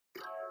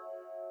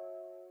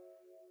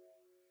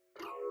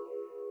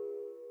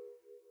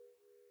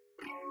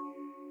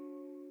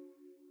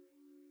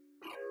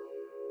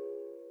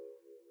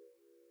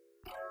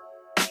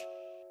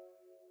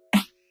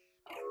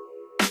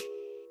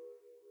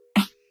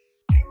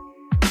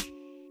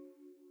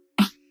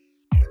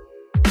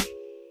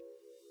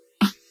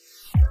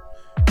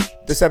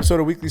This episode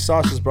of Weekly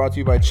Sauce is brought to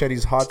you by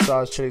Chetty's Hot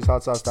Sauce,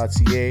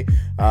 chettyshotsauce.ca.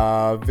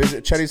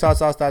 Visit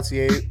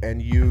chettyshotsauce.ca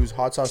and use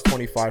Hot Sauce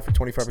 25 for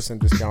 25%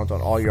 discount on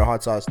all your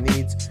hot sauce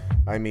needs.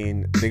 I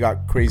mean, they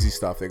got crazy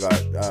stuff. They got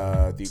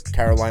the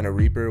Carolina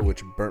Reaper,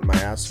 which burnt my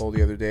asshole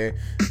the other day.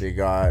 They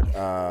got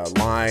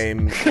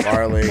lime,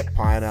 garlic,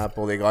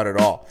 pineapple. They got it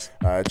all.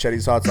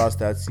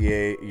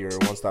 chettyshotsauce.ca, your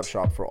one-stop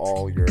shop for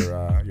all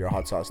your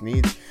hot sauce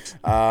needs.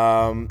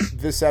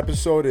 This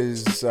episode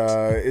is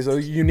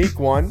a unique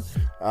one.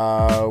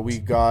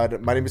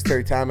 My name is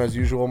Terry Tam, as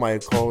usual. My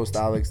co-host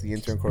Alex, the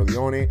intern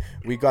Corleone.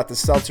 We got the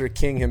Seltzer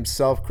King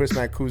himself, Chris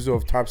Mancuso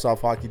of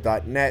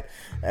tarpsofthockey.net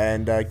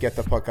and Get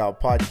the Puck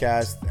Out podcast.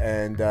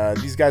 And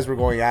these guys were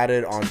going at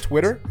it on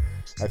Twitter.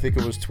 I think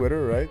it was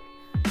Twitter, right?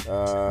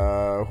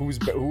 Who has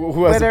Twitter,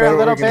 the better a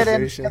little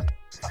organization?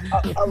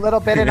 A little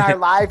bit in our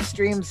live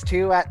streams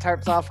too at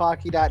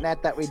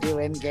tarpsofthockey.net that we do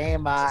in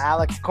game.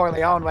 Alex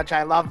Corleone, which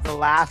I love the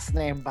last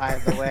name, by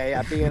the way,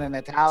 being an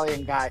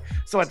Italian guy,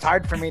 so it's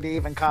hard for me to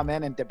even come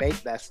in and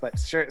debate this, but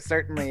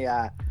certainly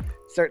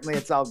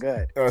it's all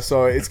good.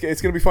 So it's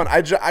gonna be fun.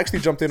 I actually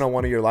jumped in on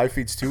one of your live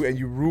feeds too, and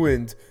you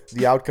ruined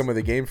the outcome of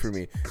the game for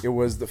me. It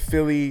was the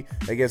Philly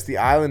against the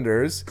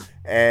Islanders,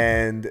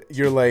 and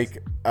you're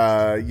like,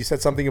 you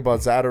said something about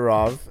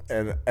Zadorov,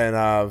 and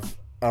I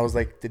was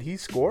like, did he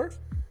score?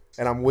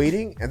 And I'm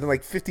waiting, and then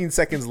like 15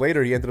 seconds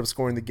later, he ended up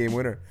scoring the game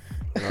winner.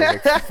 And I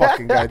was like,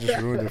 fucking guy just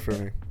ruined it for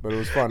me. But it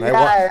was fun.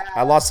 Yeah,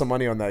 I lost some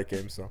money on that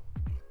game, so.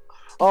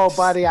 Oh,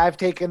 buddy, I've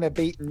taken a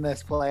beat in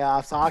this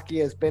playoffs. Hockey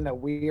has been a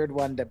weird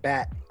one to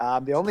bet.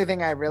 The only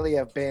thing I really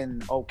have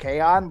been okay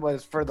on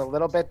was for the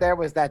little bit there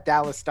was that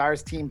Dallas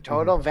Stars team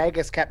total. Mm-hmm.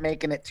 Vegas kept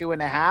making it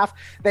 2.5.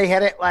 They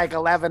hit it like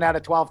 11 out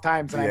of 12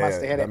 times, and I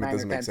must have hit it 9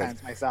 or 10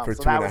 times myself.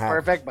 So that was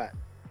perfect, but...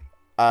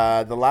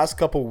 the last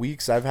couple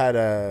weeks, I've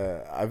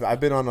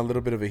been on a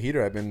little bit of a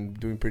heater. I've been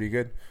doing pretty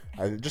good.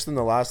 Just in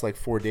the last like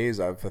 4 days,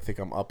 I think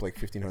I'm up like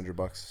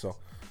 $1,500. So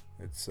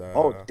it's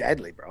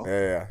deadly, bro.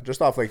 Yeah.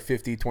 Just off like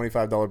 $50,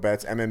 $25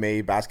 bets,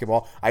 MMA,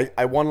 basketball.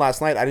 I won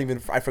last night.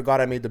 I forgot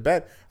I made the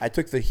bet. I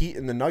took the Heat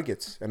and the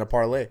Nuggets in a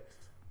parlay.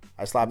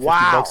 I slapped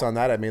 $50 on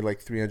that. I made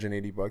like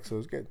 $380, so it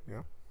was good.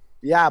 Yeah.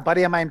 Yeah, a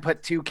buddy of mine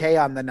put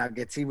 $2,000 on the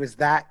Nuggets. He was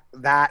that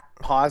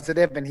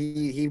positive, and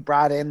he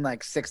brought in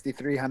like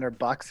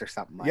 $6,300 or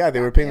something like that. Yeah,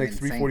 they were paying like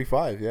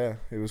 $345. Yeah,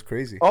 it was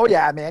crazy. Oh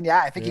yeah, man.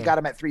 Yeah, I think he got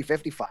him at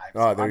 $355.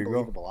 Oh, there you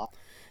go.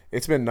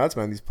 It's been nuts,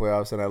 man, these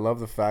playoffs, and I love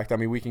the fact. I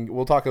mean,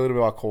 we'll talk a little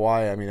bit about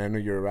Kawhi. I mean, I know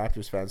you're a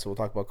Raptors fan, so we'll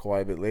talk about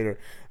Kawhi a bit later.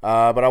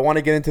 But I want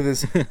to get into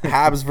this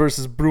Habs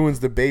versus Bruins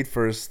debate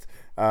first.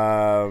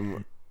 I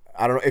don't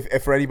know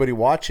if for anybody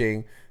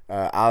watching,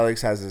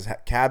 Alex has his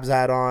Cabs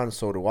hat on,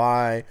 so do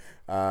I.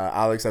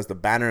 Alex has the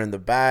banner in the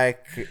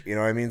back, you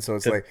know what I mean? So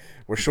it's like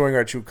we're showing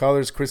our true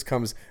colors. Chris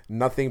comes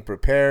nothing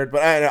prepared,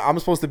 but I'm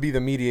supposed to be the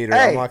mediator.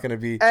 Hey, I'm not going to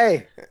be.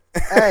 Hey.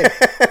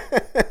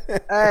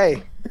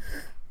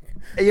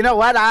 You know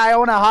what? I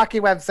own a hockey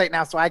website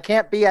now, so I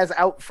can't be as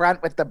out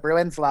front with the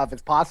Bruins love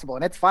as possible.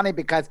 And it's funny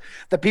because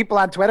the people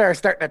on Twitter are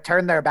starting to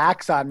turn their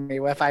backs on me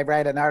if I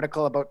write an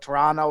article about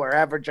Toronto or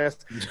ever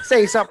just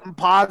say something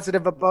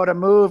positive about a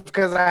move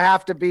because I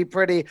have to be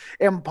pretty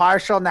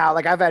impartial now.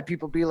 Like I've had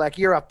people be like,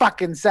 "You're a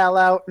fucking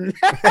sellout," and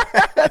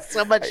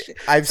so much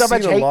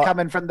hate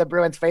coming from the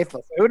Bruins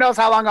faithful. Who knows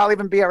how long I'll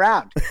even be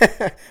around?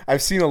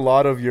 I've seen a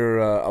lot of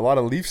a lot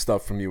of Leaf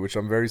stuff from you, which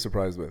I'm very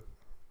surprised with.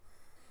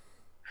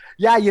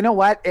 Yeah, you know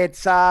what?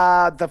 It's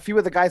the few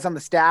of the guys on the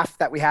staff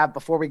that we have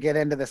before we get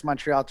into this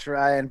Montreal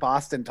and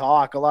Boston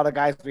talk. A lot of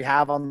guys we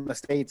have on the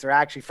States are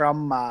actually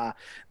from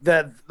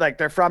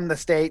they're from the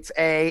States,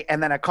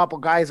 and then a couple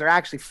guys are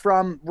actually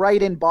from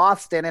right in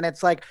Boston. And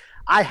it's like,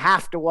 I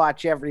have to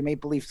watch every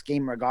Maple Leafs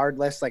game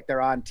regardless. Like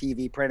they're on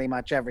TV pretty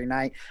much every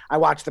night. I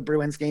watch the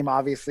Bruins game,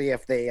 obviously,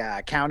 if they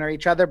counter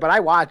each other, but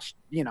I watch,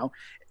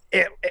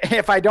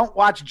 if I don't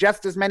watch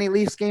just as many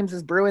Leafs games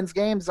as Bruins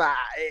games,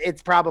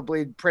 it's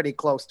probably pretty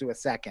close to a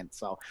second.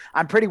 So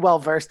I'm pretty well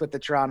versed with the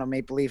Toronto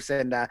Maple Leafs,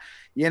 and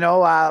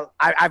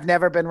I've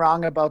never been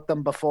wrong about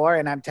them before.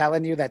 And I'm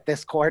telling you that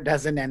this core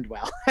doesn't end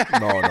well.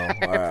 No,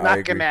 it's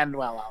not going to end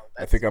well.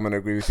 I think I'm going to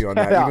agree with you on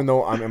that. Yeah. Even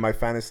though I'm in my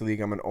fantasy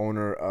league, I'm an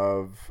owner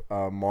of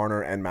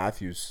Marner and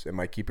Matthews in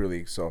my keeper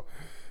league. So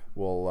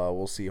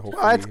we'll see.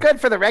 Hopefully, it's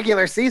good for the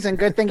regular season.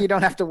 Good thing you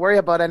don't have to worry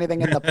about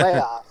anything in the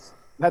playoffs.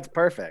 That's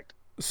perfect.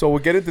 So we'll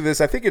get into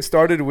this. I think it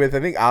started with,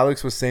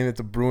 Alex was saying that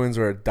the Bruins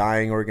are a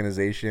dying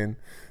organization,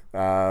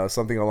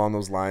 something along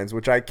those lines,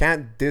 which I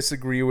can't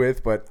disagree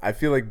with, but I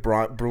feel like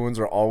Bruins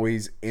are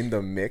always in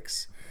the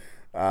mix.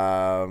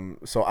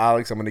 So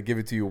Alex, I'm going to give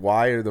it to you.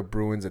 Why are the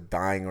Bruins a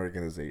dying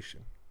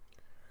organization?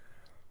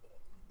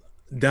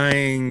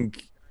 Dying,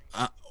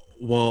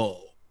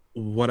 well,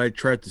 what I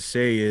tried to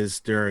say is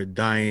they're a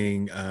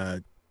dying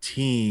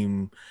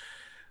team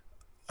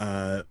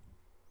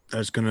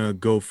that's going to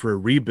go for a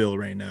rebuild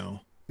right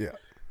now. Yeah.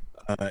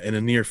 In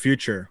the near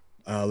future.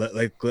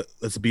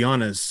 Let's be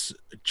honest,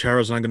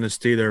 Charo's not going to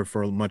stay there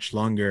for much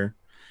longer.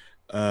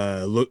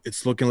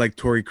 It's looking like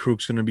Torrey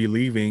Krug's going to be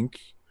leaving.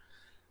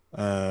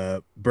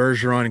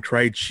 Bergeron and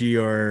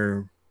Krejci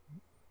are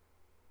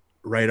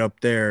right up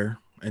there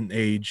in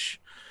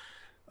age.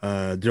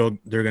 They're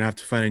gonna have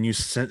to find a new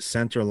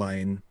center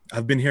line.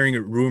 I've been hearing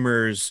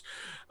rumors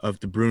of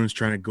the Bruins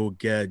trying to go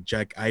get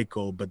Jack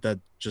Eichel, but that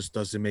just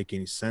doesn't make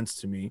any sense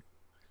to me.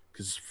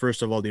 Because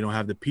first of all, they don't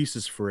have the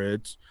pieces for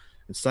it,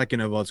 and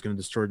second of all, it's going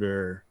to destroy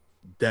their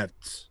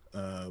depth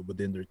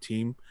within their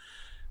team.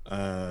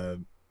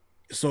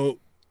 So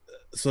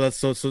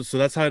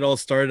that's how it all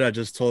started. I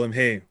just told him,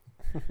 "Hey,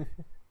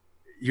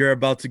 you're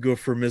about to go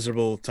for a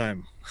miserable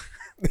time."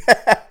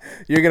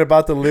 You're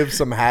about to live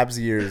some Habs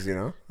years, you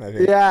know? I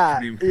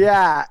think.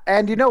 Yeah.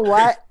 And you know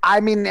what? I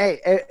mean,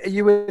 hey,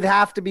 you would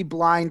have to be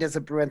blind as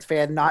a Bruins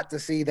fan not to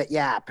see that,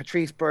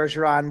 Patrice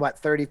Bergeron,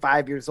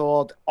 35 years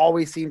old,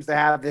 always seems to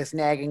have this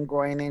nagging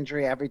groin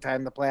injury every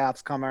time the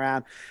playoffs come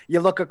around. You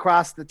look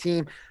across the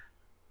team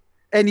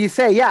and you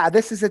say,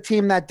 this is a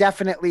team that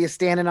definitely is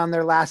standing on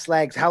their last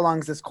legs. How long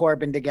has this core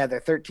been together?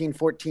 13,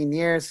 14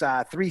 years,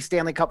 3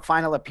 Stanley Cup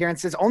final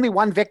appearances, only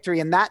 1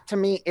 victory. And that to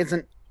me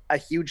isn't a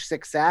huge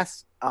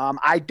success. I'm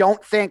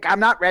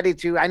not ready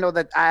to. I know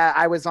that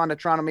I was on a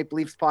Toronto Maple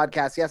Leafs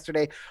podcast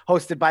yesterday,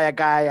 hosted by a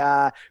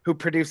guy who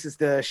produces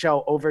the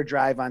show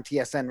Overdrive on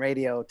TSN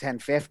Radio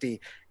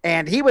 1050.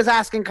 And he was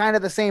asking kind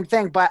of the same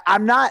thing, but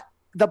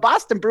the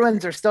Boston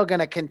Bruins are still going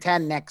to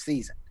contend next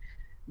season.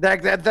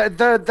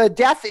 The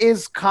death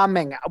is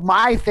coming.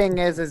 My thing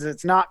is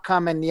it's not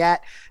coming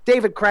yet.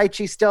 David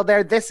Krejci's still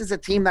there. This is a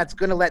team that's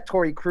going to let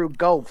Torrey Krug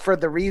go for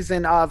the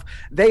reason of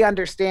they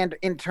understand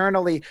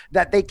internally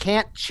that they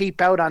can't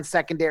cheap out on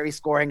secondary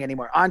scoring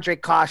anymore. Andre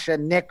Kasha,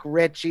 Nick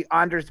Ritchie,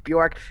 Anders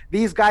Bjork,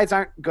 these guys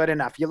aren't good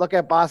enough. You look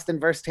at Boston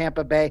versus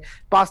Tampa Bay.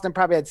 Boston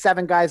probably had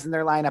 7 guys in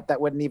their lineup that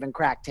wouldn't even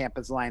crack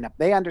Tampa's lineup.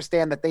 They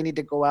understand that they need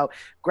to go out,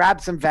 grab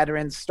some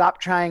veterans,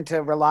 stop trying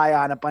to rely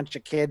on a bunch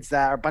of kids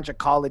or a bunch of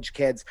college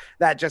kids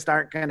that just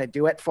aren't going to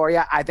do it for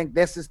you. I think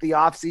this is the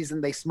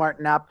offseason they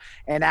smarten up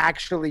and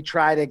actually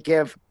try to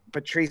give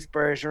Patrice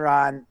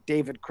Bergeron,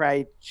 David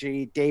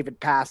Krejci, David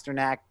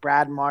Pasternak,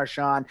 Brad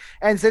Marchand,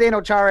 and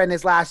Zdeno Chara in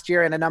his last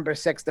year in a number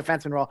 6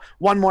 defenseman role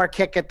one more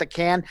kick at the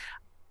can.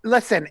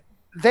 Listen,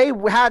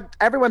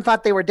 everyone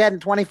thought they were dead in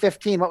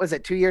 2015. What was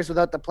it? 2 years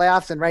without the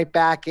playoffs and right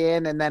back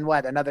in. And then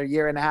another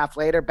year and a half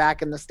later,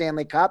 back in the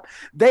Stanley Cup.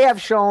 They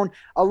have shown,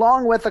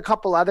 along with a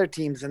couple other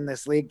teams in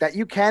this league, that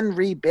you can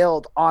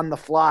rebuild on the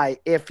fly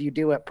if you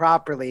do it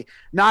properly.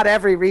 Not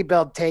every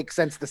rebuild takes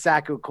since the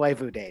Saku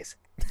Koivu days.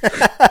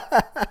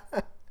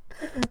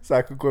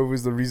 Saku Koivu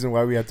is the reason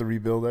why we had to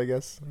rebuild, I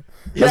guess.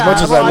 As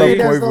much as I love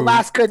Koivu, the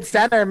last good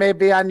center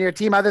maybe on your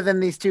team, other than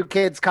these 2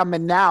 kids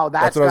coming now.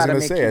 That's what I was going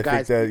to say. I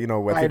think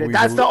that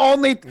that's the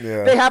only.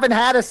 Yeah. They haven't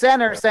had a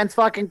center since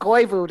fucking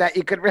Koivu that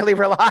you could really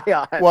rely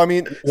on. Well, I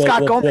mean,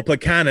 Scott Gomez.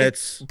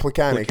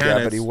 Plekanec,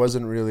 yeah, but he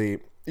wasn't really.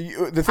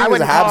 The thing is,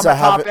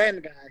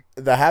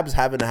 the Habs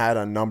haven't had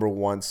a number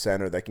 1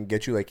 center that can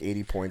get you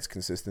 80 points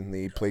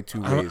consistently, play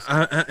 2 ways.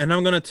 And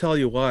I'm going to tell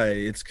you why.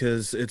 It's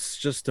because it's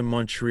just the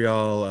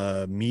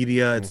Montreal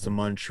media. It's the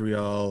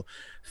Montreal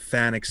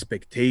fan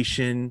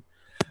expectation.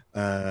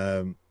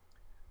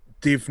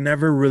 They've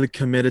never really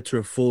committed to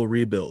a full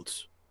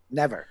rebuild.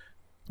 Never.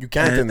 You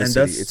can't in the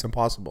city. It's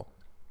impossible.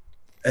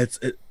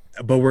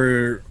 But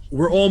we're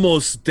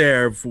almost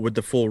there with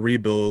the full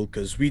rebuild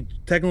because we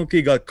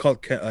technically got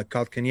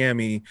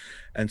Kotkaniemi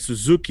and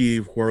Suzuki,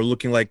 who are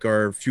looking like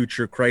our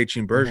future Krejci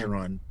and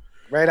Bergeron.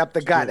 Right up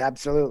the gut,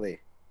 absolutely.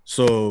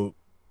 So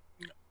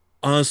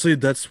honestly,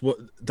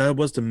 that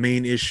was the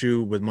main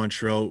issue with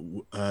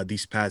Montreal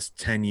these past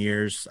 10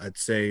 years, I'd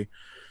say.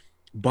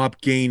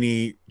 Bob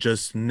Gainey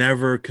just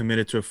never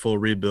committed to a full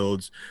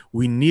rebuild.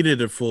 We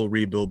needed a full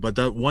rebuild, but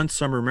that one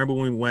summer, remember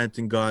when we went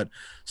and got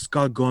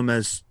Scott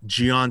Gomez,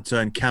 Giunta,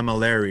 and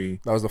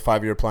Camilleri? That was the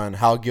 5-year plan.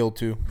 Hal Gill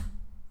too.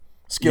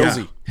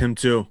 Skillsy. Yeah, him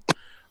too.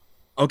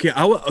 Okay,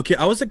 I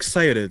was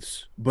excited,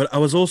 but I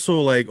was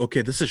also like,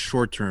 okay, this is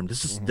short term.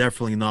 This is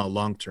definitely not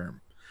long term,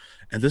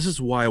 and this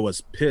is why I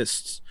was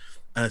pissed.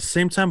 At the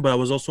same time, but I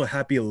was also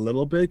happy a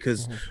little bit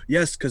because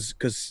yes,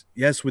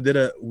 we did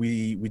have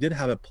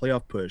a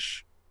playoff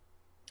push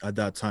at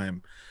that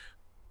time.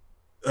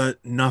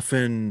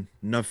 Nothing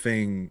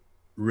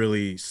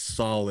really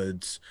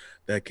solid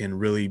that can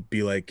really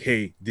be like,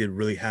 hey, they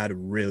really had a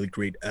really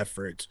great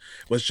effort.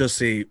 It was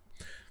just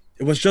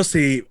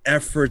a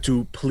effort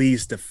to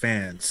please the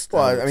fans.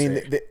 Well, I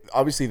mean,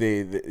 obviously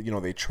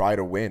they try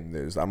to win.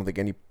 I don't think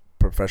any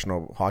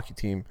professional hockey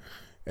team.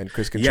 And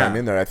Chris can chime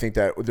in there. I think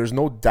that there's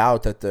no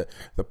doubt that the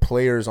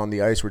players on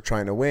the ice were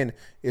trying to win.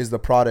 Is the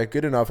product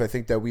good enough? I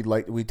think that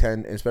we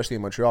tend, especially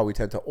in Montreal, we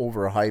tend to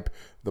overhype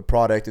the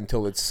product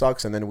until it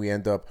sucks, and then we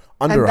end up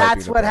underhyping. And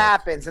that's what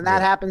happens, and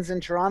that happens in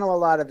Toronto a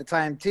lot of the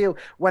time too.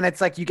 When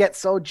it's like you get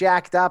so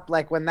jacked up,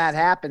 like when that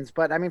happens.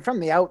 But I mean, from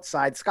the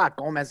outside, Scott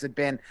Gomez had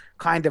been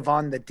kind of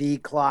on the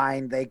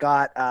decline. They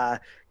got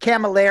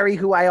Camilleri,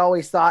 who I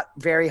always thought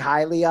very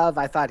highly of.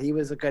 I thought he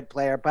was a good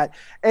player, but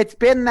it's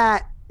been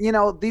that.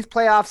 These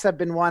playoffs have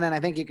been won, and I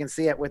think you can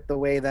see it with the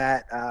way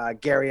that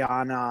Gary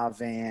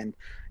Onov and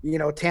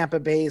Tampa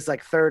Bay's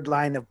like third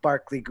line of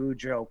Barclay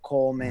Goodrow,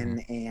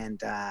 Coleman,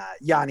 and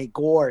Yanni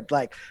Gourde.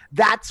 Like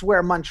that's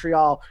where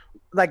Montreal,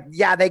 like,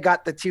 yeah, they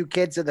got the two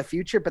kids of the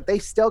future, but they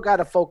still got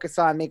to focus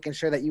on making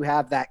sure that you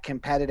have that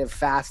competitive,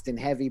 fast and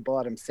heavy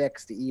bottom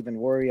six to even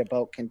worry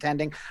about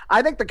contending.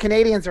 I think the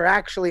Canadians are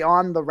actually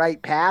on the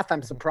right path.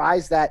 I'm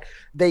surprised that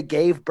they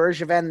gave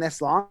Bergevin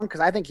this long because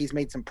I think he's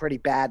made some pretty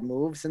bad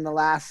moves in the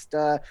last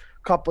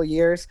couple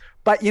years.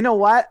 But you know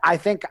what? I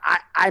think,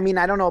 I mean,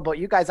 I don't know about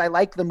you guys. I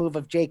like the move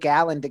of Jake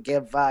Allen to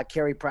give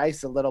Carey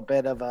Price a little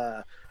bit of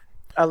a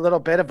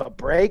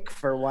break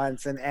for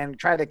once and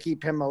try to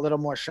keep him a little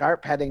more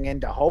sharp heading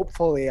into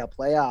hopefully a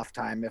playoff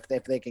time if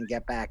they can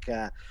get back,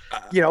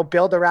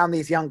 build around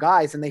these young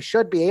guys, and they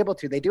should be able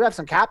to. They do have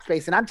some cap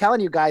space, and I'm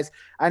telling you guys,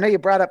 I know you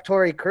brought up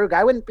Torrey Krug.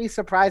 I wouldn't be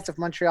surprised if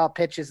Montreal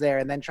pitches there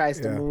and then tries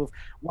to move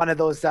one of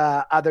those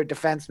other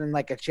defensemen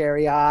like a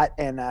Chariot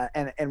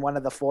and one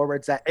of the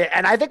forwards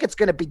and I think it's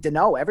going to be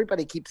Danault.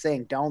 Everybody keeps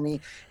saying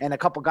Domi, and a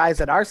couple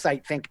guys at our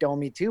site think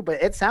Domi too,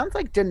 but it sounds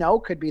like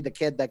Danault could be the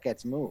kid that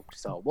gets moved.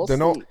 So we'll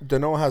see.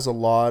 Danault has a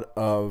lot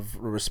of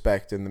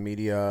respect in the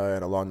media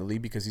and along the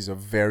league because he's a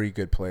very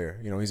good player.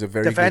 He's a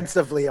very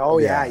defensively. He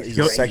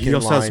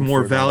also has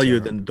more value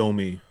than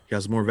Domi. He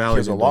has more value. He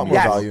has a lot more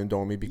value than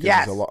Domi because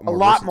he's a lot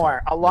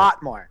more. A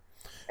lot more.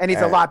 And he's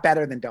a lot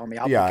better than Domi.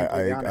 I'll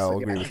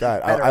agree with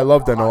that. I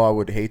love Danault. I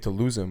would hate to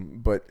lose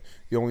him, but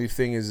the only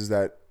thing is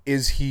that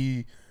is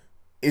he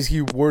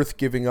worth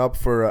giving up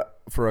for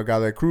a guy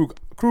like Krug?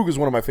 Krug is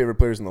one of my favorite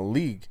players in the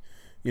league.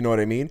 You know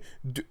what I mean?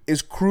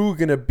 Is Krug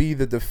going to be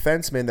the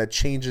defenseman that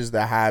changes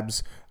the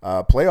Habs'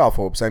 playoff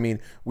hopes? I mean,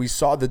 we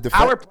saw the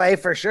power play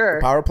for sure.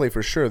 Power play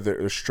for sure.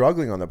 They're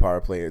struggling on the power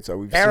play. It's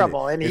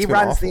terrible, and he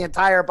runs the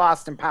entire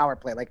Boston power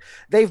play. Like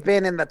they've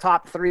been in the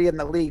top 3 in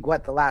the league,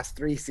 the last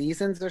 3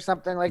 seasons or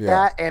something like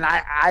that. And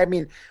I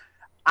mean,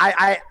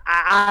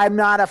 I'm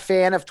not a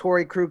fan of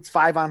Torrey Krug's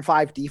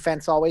 5-on-5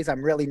 defense always.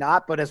 I'm really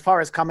not. But as far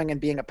as coming and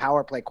being a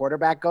power play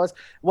quarterback goes,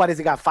 what has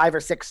he got? 5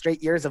 or 6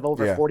 straight years of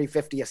over 40,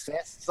 50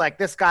 assists. Like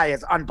this guy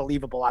is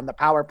unbelievable on the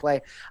power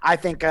play. I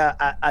think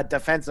a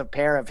defensive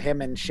pair of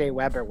him and Shea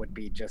Weber would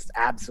be just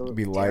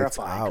absolutely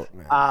terrifying. Lights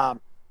out,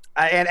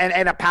 man.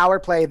 And a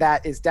power play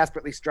that is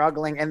desperately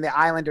struggling. And the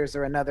Islanders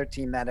are another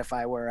team that if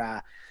I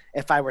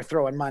were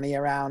throwing money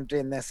around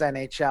in this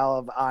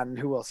NHL on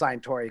who will sign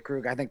Torrey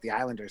Krug, I think the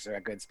Islanders are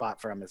a good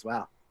spot for him as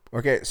well.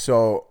 Okay,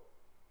 so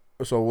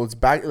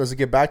let's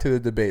get back to the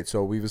debate.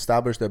 So we've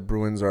established that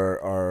Bruins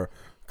are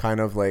kind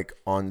of like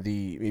on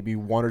the maybe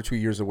 1 or 2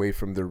 years away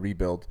from the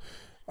rebuild.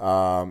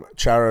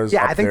 Chara's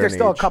I think they're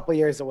still a couple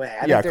years away.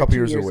 A couple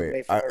years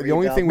away. The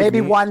only thing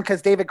maybe one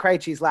because David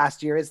Krejci's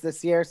last year is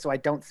this year, so I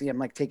don't see him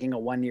like taking a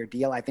 1-year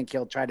deal. I think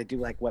he'll try to do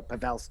like what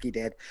Pavelski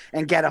did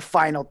and get a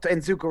final. And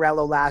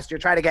Zuccarello last year,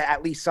 try to get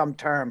at least some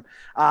term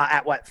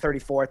at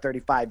 34,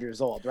 35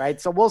 years old,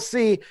 right? So we'll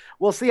see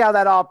how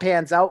that all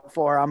pans out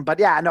for him. But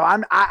yeah, no,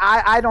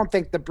 I don't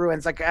think the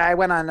Bruins. Like I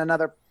went on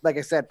another, like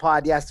I said,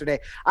 pod yesterday.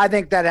 I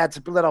think that's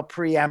a little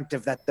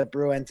preemptive that the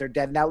Bruins are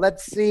dead. Now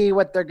let's see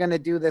what they're going to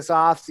do this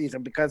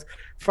offseason, because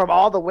from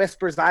all the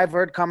whispers I've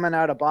heard coming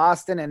out of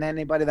Boston, and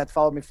anybody that's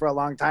followed me for a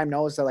long time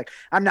knows that, like,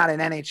 I'm not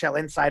an NHL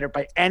insider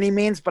by any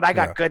means, but I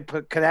got good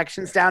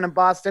connections down in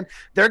Boston.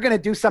 They're going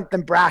to do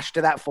something brash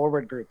to that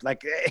forward group.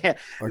 Like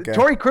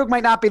Torrey Krug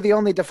might not be the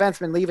only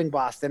defenseman leaving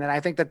Boston, and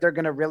I think that they're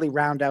going to really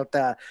round out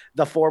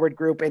the forward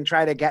group and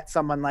try to get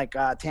someone like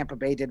Tampa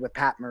Bay did with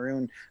Pat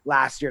Maroon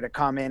last year to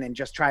come in and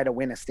just try to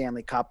win a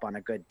Stanley Cup on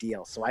a good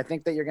deal. So I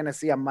think that you're going to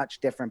see a much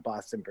different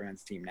Boston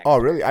Bruins team next year.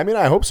 Really? I mean,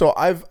 I hope so.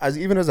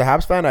 Even as a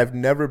Habs fan, I've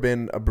never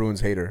been a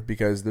Bruins hater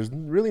because there's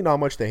really not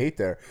much to hate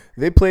there.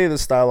 They play the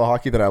style of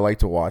hockey that I like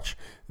to watch.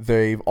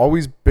 They've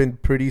always been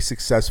pretty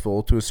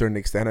successful to a certain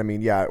extent. I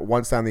mean,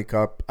 1 Stanley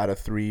Cup out of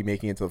 3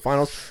 making it to the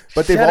finals,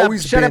 but they've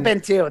always should have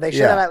been 2. They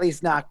should have at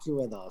least knocked 2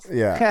 of those.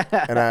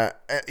 Yeah,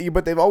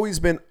 but they've always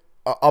been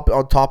up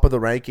on top of the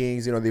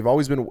rankings. They've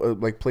always been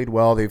played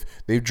well.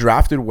 They've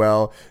drafted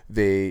well.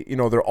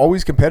 They're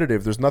always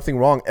competitive. There's nothing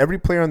wrong. Every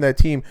player on that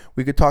team,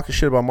 we could talk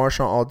shit about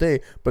Marchand all day,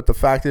 but the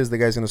fact is the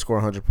guy's going to score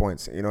 100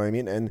 points. You know what I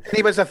mean? And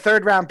he was a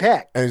 3rd-round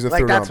pick. And he's a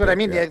third-round that's what pick, I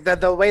mean. Yeah.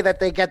 The way that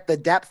they get the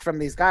depth from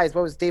these guys.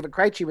 What was David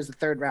Krejci was a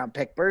 3rd-round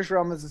pick.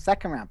 Bergeron was a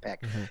 2nd-round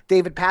pick. Mm-hmm.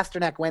 David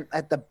Pasternak went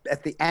at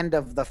the end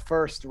of the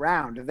 1st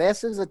round.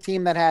 This is a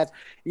team that has,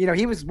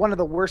 he was one of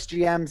the worst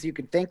GMs you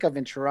could think of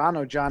in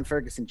Toronto, John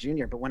Ferguson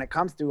Jr. But when it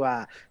comes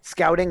to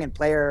scouting and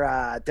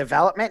player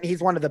development,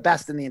 he's one of the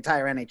best in the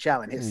entire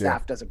NHL, and his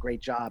staff does a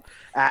great job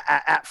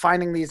at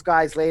finding these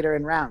guys later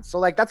in rounds. So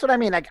that's what I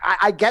mean. Like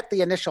I get the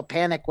initial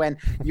panic when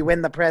you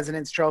win the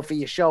President's Trophy,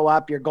 you show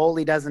up, your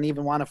goalie doesn't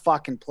even want to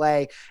fucking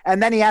play,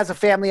 and then he has a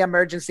family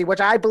emergency,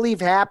 which I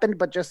believe happened,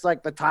 but just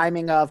like the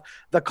timing of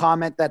the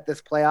comment that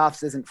this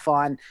playoffs isn't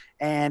fun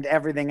and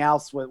everything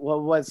else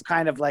was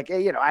kind of like,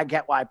 you know, I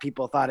get why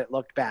people thought it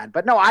looked bad.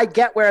 But no, I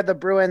get where the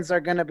Bruins are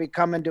going to be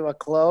coming to a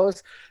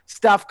close.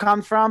 Stuff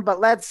comes from, but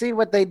let's see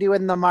what they do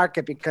in the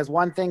market, because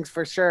one thing's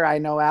for sure, I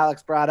know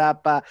Alex brought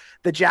up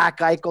the Jack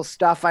Eichel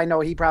stuff. I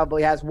know he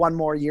probably has one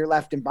more year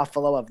left in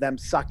Buffalo of them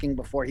sucking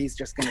before he's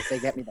just going to say,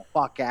 get me the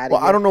fuck out of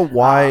here. I don't know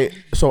why.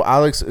 So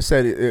Alex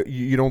said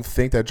you don't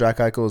think that Jack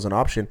Eichel is an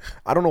option.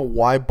 I don't know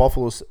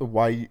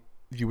why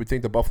you would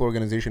think the Buffalo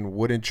organization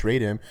wouldn't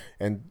trade him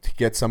and to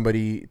get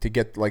somebody to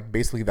get like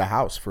basically the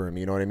house for him.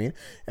 You know what I mean?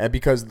 And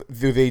because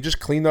they just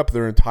cleaned up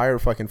their entire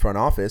fucking front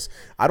office,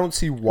 I don't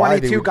see why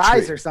 22 they would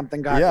guys or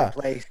something got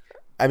replaced.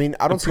 I mean,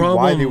 I don't see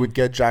why they wouldn't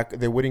get Jack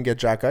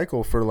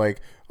Eichel for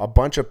like a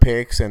bunch of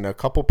picks and a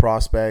couple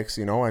prospects.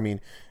 You know, I mean,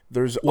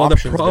 there's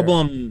options the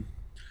problem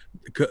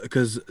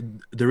because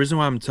the reason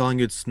why I'm telling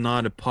you it's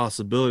not a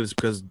possibility is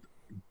because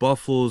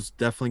Buffalo's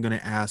definitely going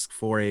to ask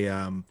for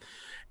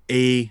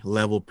a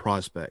level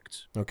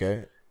prospect.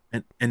 Okay.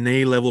 An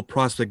A level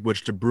prospect,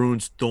 which the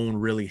Bruins don't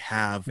really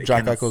have.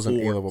 Jack Eichel's an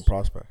A level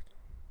prospect.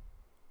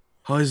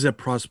 How is that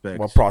prospect?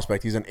 Well,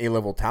 prospect. He's an A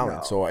level talent.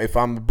 No. So if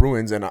I'm the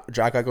Bruins and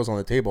Jack Eichel's on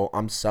the table,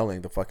 I'm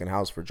selling the fucking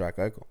house for Jack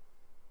Eichel.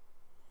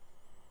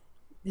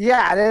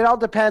 Yeah, it all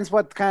depends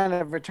what kind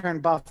of return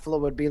Buffalo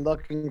would be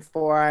looking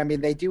for. I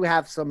mean, they do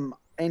have some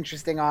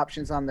interesting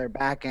options on their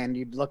back end.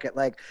 You'd look at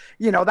like,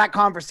 you know, that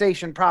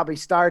conversation probably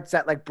starts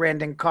at like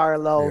Brandon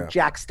Carlo,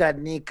 Jack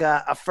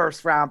Studnicka, a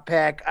first round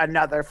pick,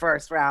 another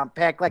first round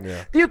pick. Like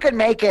you can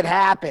make it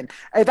happen.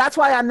 That's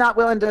why I'm not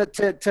willing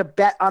to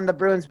bet on the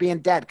Bruins being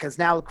dead, because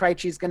now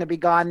Krejci's going to be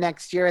gone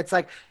next year. It's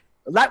like,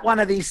 let one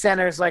of these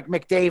centers like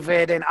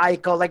McDavid and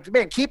Eichel, like,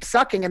 man, keep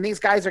sucking. And these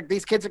kids are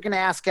going to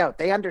ask out.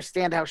 They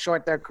understand how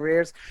short their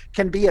careers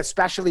can be,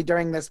 especially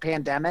during this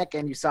pandemic.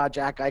 And you saw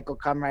Jack Eichel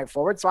come right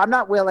forward. So I'm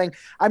not willing.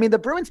 I mean, the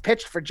Bruins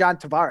pitched for John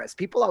Tavares.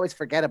 People always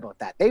forget about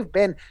that. They've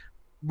been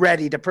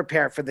ready to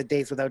prepare for the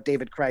days without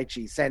David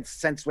Krejci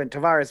since when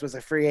Tavares was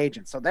a free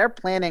agent. So they're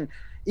planning.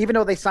 Even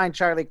though they signed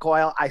Charlie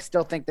Coyle, I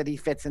still think that he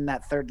fits in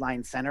that third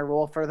line center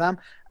role for them.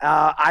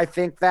 I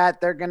think that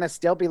they're going to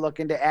still be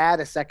looking to add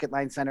a second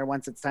line center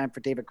once it's time for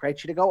David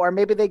Krejci to go, or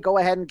maybe they go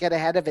ahead and get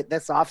ahead of it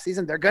this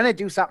offseason. They're going to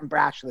do something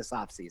brash this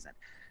offseason.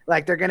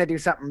 Like they're going to do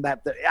something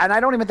and I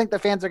don't even think the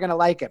fans are going to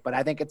like it, but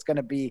I think it's going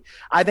to be,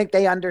 I think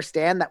they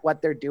understand that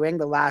what they're doing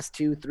the last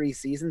 2-3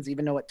 seasons,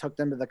 even though it took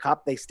them to the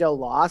cup, they still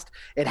lost.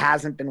 It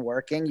hasn't been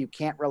working. You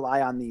can't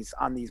rely on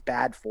these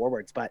bad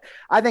forwards. But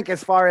I think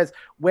as far as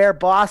where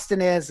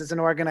Boston is as an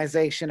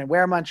organization and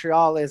where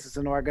Montreal is as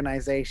an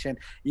organization,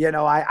 you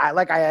know,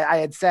 I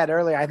had said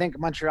earlier, I think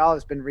Montreal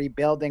has been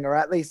rebuilding, or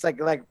at least like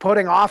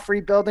putting off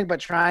rebuilding, but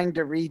trying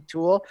to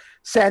retool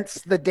since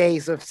the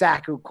days of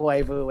Saku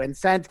Koivu, and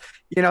since,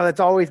 you know,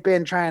 that's always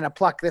been trying to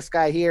pluck this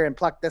guy here and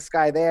pluck this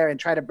guy there and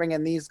try to bring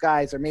in these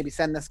guys or maybe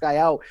send this guy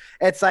out.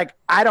 It's like,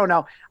 I don't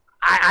know.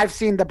 I've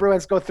seen the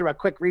Bruins go through a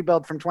quick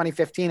rebuild from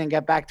 2015 and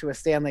get back to a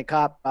Stanley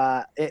Cup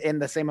in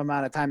the same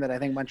amount of time that I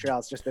think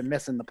Montreal's just been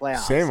missing the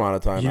playoffs. Same amount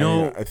of time. You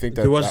know, I think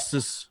that there was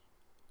this.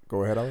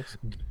 Go ahead, Alex.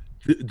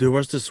 There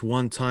was this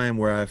one time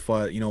where I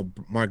thought, you know,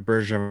 Mark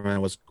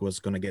Bergevin was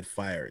going to get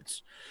fired.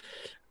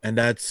 And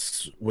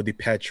that's with the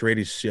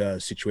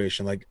Pacioretty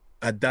situation. Like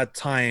at that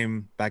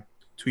time, back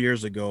 2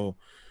 years ago,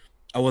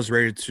 I was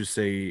ready to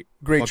say,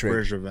 great fuck trade.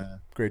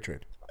 Bergevin. Great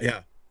trade.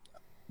 Yeah.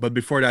 But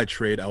before that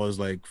trade, I was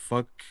like,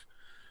 fuck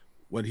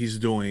what he's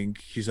doing.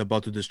 He's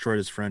about to destroy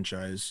this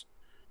franchise.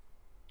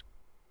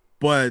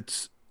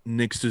 But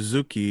Nick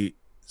Suzuki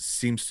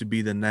seems to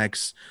be the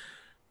next,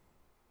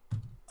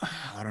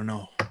 I don't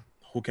know.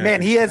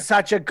 He's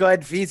such a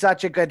good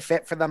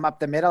fit for them up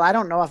the middle. I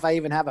don't know if I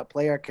even have a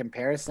player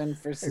comparison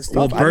for Suzuki.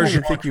 Well, I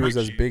don't think he was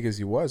as big as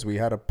he was. We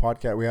had a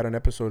podcast. We had an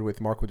episode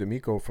with Marco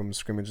D'Amico from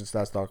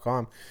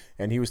scrimmageandstats.com,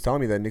 and he was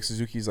telling me that Nick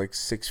Suzuki's like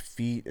 6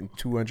 feet and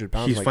 200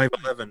 pounds. He's like,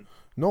 5'11".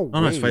 No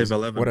way. He's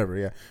 5'11". Whatever,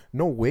 yeah.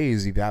 No way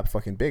is he that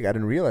fucking big. I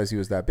didn't realize he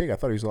was that big. I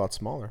thought he was a lot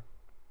smaller.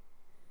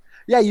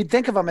 Yeah, you'd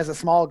think of him as a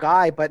small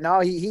guy, but no,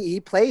 he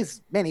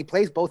plays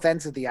both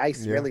ends of the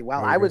ice really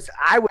well. I was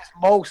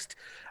most,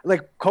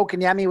 like,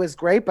 Kotkaniemi was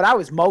great, but I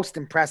was most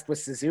impressed with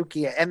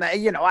Suzuki. And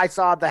you know, I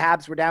saw the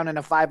Habs were down in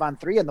a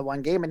 5-on-3 in the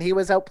one game, and he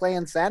was out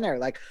playing center.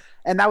 Like,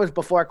 and that was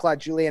before Claude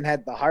Julien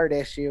had the heart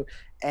issue,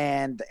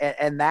 and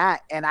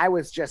I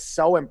was just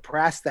so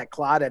impressed that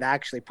Claude had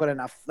actually put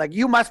enough. Like,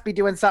 you must be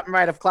doing something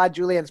right if Claude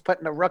Julien's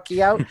putting a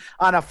rookie out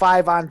on a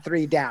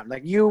 5-on-3 down.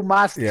 Like, you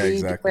must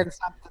be doing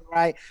something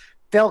right.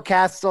 Phil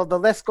Kessel, the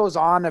list goes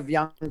on of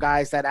young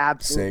guys that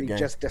absolutely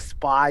just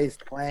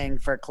despised playing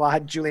for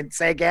Claude Julien.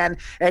 Seguin,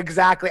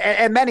 exactly.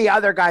 And many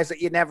other guys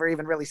that you'd never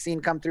even really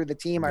seen come through the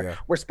team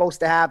were supposed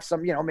to have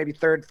some, you know, maybe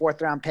 3rd,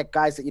 4th round pick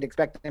guys that you'd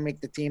expect to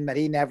make the team that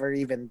he never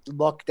even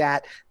looked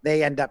at.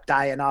 They end up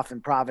dying off in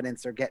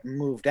Providence or getting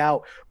moved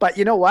out. But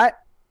you know what?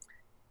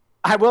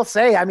 I will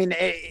say, I mean,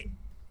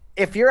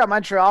 if you're a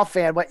Montreal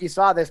fan, what you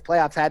saw this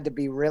playoffs had to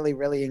be really,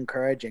 really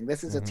encouraging.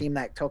 This is a team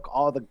that took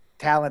all the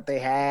talent they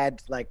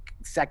had, like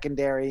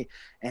secondary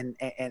and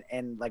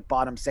like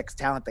bottom six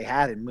talent they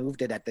had, and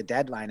moved it at the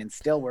deadline, and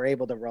still were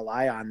able to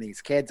rely on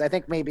these kids. I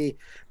think maybe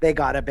they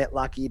got a bit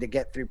lucky to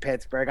get through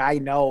Pittsburgh. I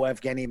know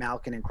Evgeny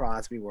Malkin and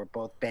Crosby were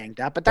both banged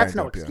up, but that's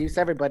no excuse.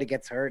 Everybody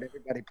gets hurt.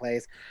 Everybody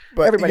plays.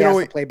 But everybody has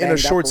to play in a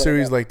short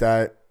series like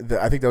that,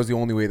 I think that was the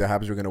only way the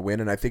Habs were going to win,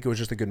 and I think it was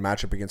just a good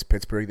matchup against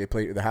Pittsburgh. The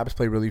Habs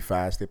play really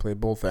fast. They play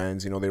both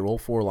ends. They roll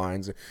 4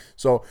 lines.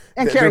 So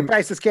Carey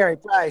Price is Carey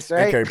Price,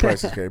 right? And Carey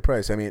Price is Carey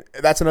Price. I mean,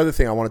 that's another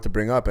thing I wanted to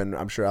bring up, and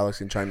I'm sure Alex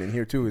can chime in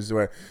here too, is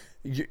where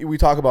we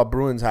talk about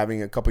Bruins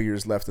having a couple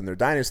years left in their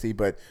dynasty,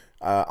 but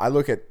I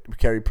look at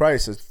Carey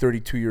Price as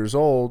 32 years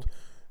old.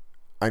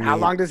 I mean, how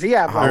long does he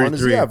have? How long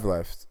does he have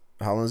left?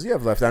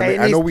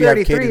 I know we have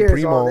Caden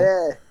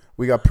Primo.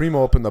 We got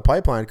Primo up in the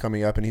pipeline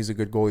coming up, and he's a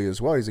good goalie as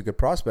well. He's a good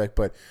prospect,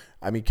 but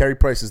I mean, Carey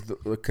Price is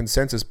the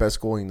consensus best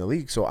goalie in the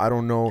league. So I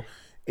don't know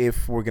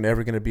if we're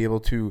ever going to be able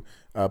to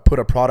put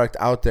a product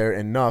out there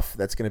enough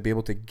that's going to be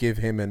able to give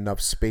him enough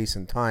space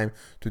and time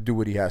to do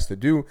what he has to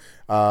do.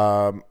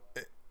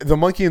 The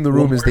monkey in the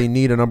room is they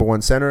need a number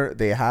one center.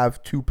 They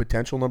have 2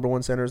 potential number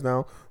one centers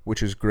now,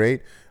 which is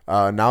great.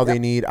 Now they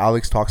need,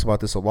 Alex talks about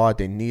this a lot,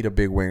 they need a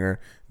big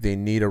winger. They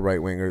need a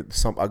right winger.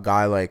 A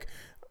guy like,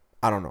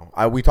 I don't know.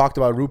 We talked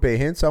about Rupe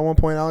Hintz at one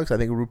point, Alex. I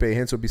think Rupe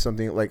Hintz would be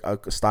something like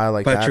a style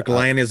like Patrick that.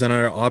 Laine is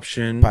another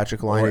option.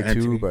 Patrick Laine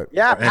too, but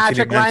yeah,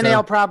 Patrick Laine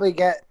will probably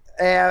get.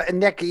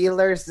 Nick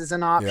Ehlers is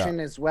an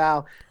option as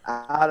well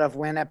out of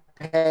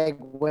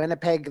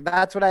Winnipeg.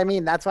 That's what I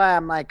mean. That's why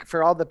I'm like,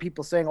 for all the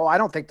people saying, "Oh, I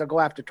don't think they'll go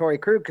after Torrey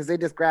Krug because they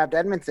just grabbed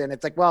Edmondson."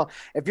 It's like, well,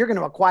 if you're going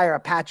to acquire a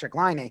Patrick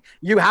Laine,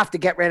 you have to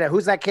get rid of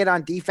who's that kid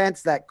on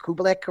defense, that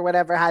Kubalik or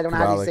whatever. I don't know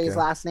how you say his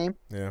last name.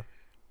 Yeah.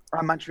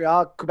 From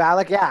Montreal,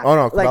 Kubalik, yeah. Oh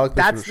no, Kubalik, like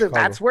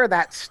that's where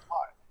that starts.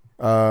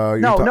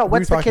 No.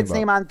 What's the kid's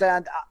name on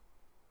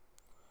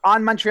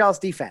Montreal's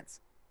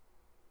defense?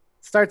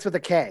 Starts with a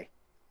K.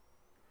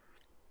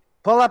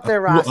 Pull up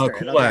their roster.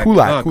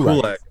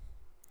 Kulak.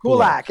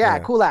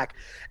 Kulak.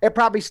 It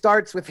probably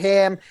starts with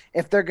him.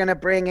 If they're going to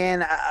bring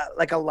in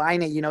like a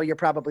Laine, you're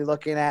probably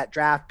looking at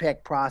draft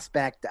pick,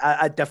 prospect,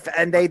 and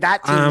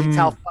that team needs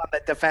help on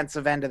the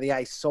defensive end of the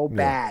ice so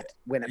bad.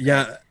 Winnipeg.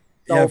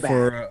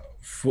 Bad.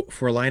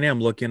 For Laine, I'm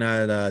looking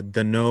at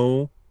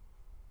Danault,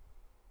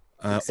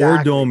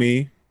 or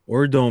Domi,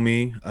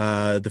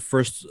 our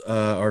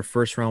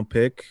first round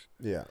pick.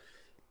 Yeah.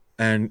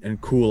 And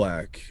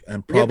Kulak,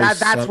 and probably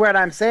that's what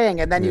I'm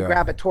saying. And then you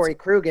grab a Torrey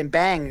Krug, and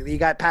bang, you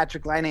got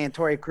Patrick Laine and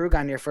Torrey Krug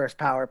on your first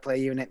power play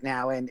unit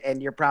now,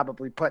 and you're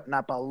probably putting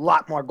up a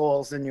lot more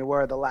goals than you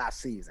were the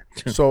last season.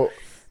 So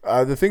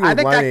the thing I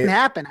think that can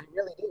happen. I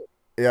really do.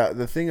 Yeah,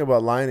 the thing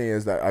about Laine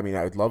is that, I mean,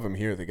 I would love him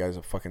here. The guy's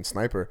a fucking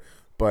sniper.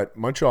 But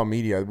Montreal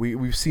media,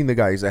 we've seen the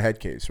guy. He's a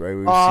head case, right?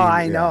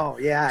 I know.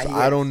 Yeah. So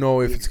I don't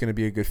know if it's going to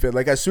be a good fit.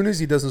 Like, as soon as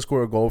he doesn't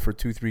score a goal for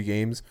 2-3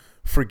 games,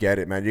 forget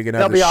it, man. You're going to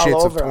have the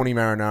shits of Tony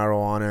Marinaro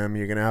on him.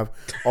 You're going to have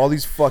all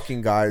these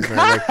fucking guys, man,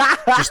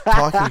 like, just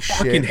talking shit.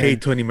 I fucking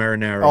hate Tony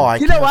Marinaro. Oh,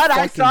 you know what?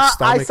 I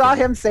saw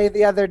him say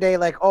the other day,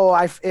 like,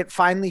 it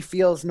finally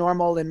feels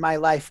normal in my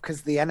life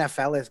because the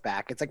NFL is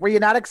back. It's like, were you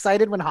not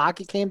excited when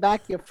hockey came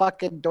back, you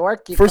fucking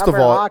dork? First of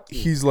all,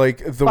 he's like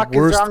the worst.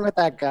 What's wrong with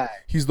that guy?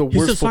 He's the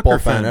worst football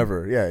fan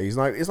ever. Yeah, he's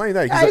not. It's not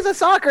even that. He's a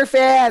soccer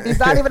fan. He's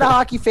not even a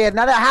hockey fan.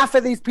 Not half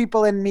of these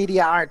people in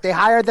media aren't. They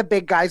hire the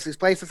big guys whose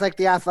places like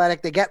the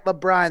Athletic. They get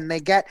LeBron. They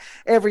get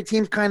every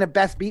team's kind of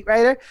best beat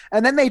writer,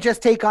 and then they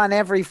just take on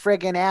every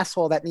friggin'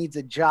 asshole that needs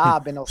a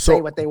job and they'll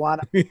say what they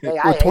want to say.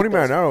 Tony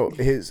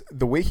Marinaro,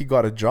 the way he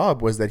got a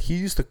job was that he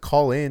used to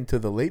call in to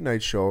the late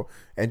night show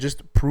and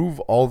just prove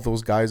all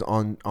those guys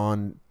on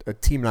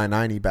Team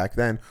 990 back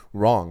then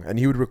wrong, and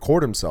he would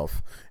record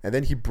himself, and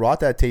then he brought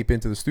that tape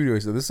into the studio.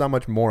 He said, "This is how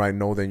much more I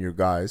know than your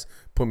guys.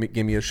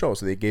 Give me a show."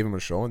 So they gave him a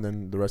show, and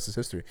then the rest is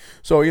history.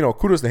 So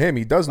kudos to him.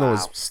 He does know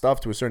his stuff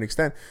to a certain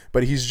extent,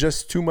 but he's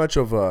just too much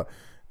of a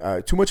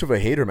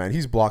hater, man.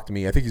 He's blocked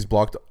me. I think he's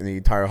blocked the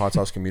entire Hot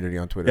Sauce community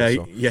on Twitter.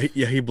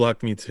 He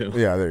blocked me too.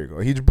 Yeah, there you go.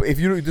 If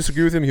you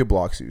disagree with him, he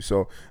blocks you.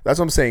 So that's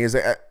what I'm saying. Is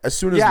that as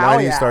soon as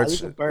Laine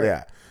starts,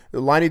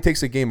 Laine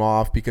takes a game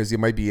off because he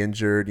might be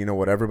injured,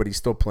 whatever, but he's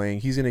still playing.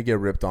 He's gonna get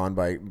ripped on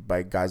by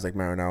guys like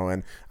Marinaro,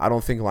 and I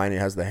don't think Laine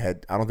has the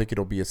head. I don't think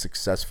it'll be a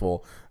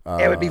successful.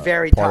 It would be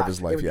very part tough. Of his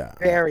life.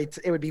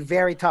 It would be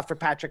very tough for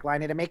Patrick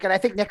Laine to make it. I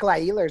think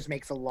Nikolai Ehlers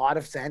makes a lot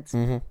of sense.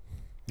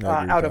 Mm-hmm.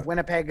 Out of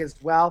Winnipeg as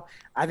well.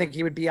 I think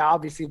he would be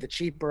obviously the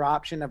cheaper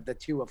option of the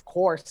two, of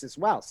course, as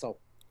well. So,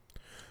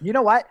 you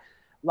know what?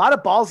 A lot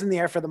of balls in the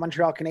air for the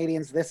Montreal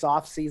Canadiens this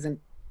offseason.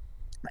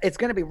 It's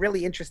going to be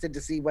really interesting to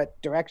see what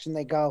direction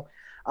they go.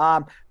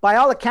 By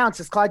all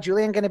accounts, is Claude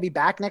Julien going to be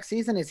back next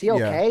season? Is he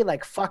okay? Yeah.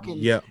 Like, fucking,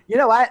 yeah. You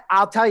know what?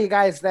 I'll tell you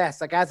guys this.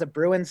 Like, as a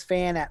Bruins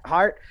fan at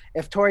heart,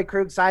 if Torrey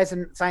Krug signs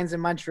in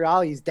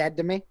Montreal, he's dead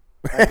to me.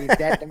 Like, he's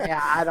dead to me.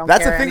 I don't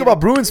That's care the thing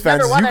about Bruins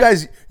fans.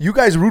 You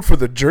guys root for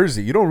the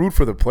jersey. You don't root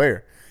for the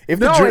player. If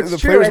the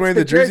player's wearing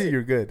the jersey,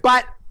 you're good.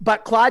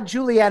 But Claude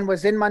Julien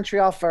was in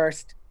Montreal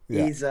first.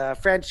 Yeah. He's a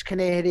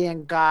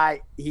French-Canadian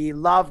guy. He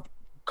loved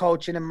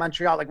coaching in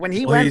Montreal. Like, when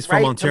he went he's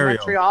from Ontario. to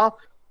Montreal,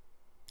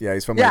 Yeah,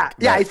 he's from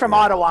he's from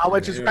Ottawa,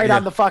 which is right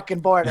on the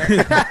fucking border.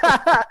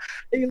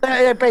 He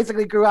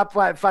basically grew up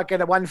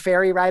fucking one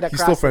ferry ride across.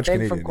 He's still French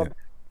Canadian Canadian. from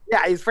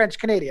Yeah, he's French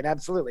Canadian,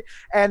 absolutely.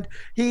 And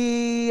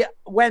he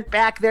went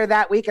back there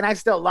that week, and I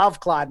still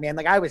love Claude, man.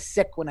 Like, I was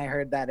sick when I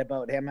heard that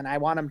about him, and I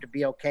want him to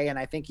be okay. And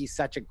I think he's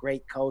such a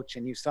great coach.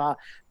 And you saw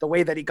the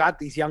way that he got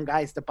these young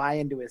guys to buy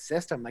into his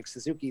system. Like,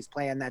 Suzuki's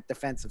playing that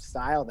defensive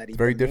style that he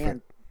very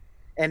different.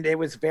 And it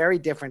was very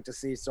different to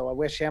see. So I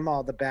wish him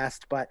all the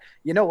best. But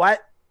you know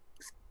what?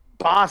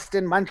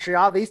 Boston,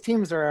 Montreal, these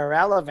teams are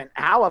irrelevant.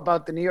 How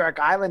about the New York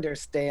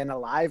Islanders staying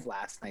alive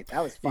last night?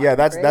 That was fun. Yeah,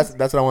 that's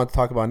what I want to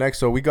talk about next.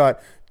 So we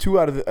got two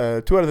out of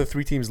the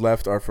three teams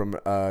left are from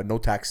no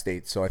tax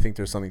states. So I think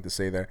there's something to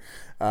say there.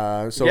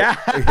 So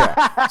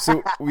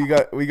we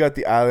got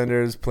the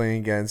Islanders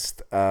playing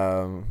against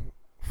the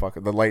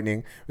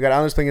Lightning. We got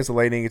Islanders playing against the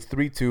Lightning. It's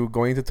 3-2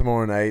 going into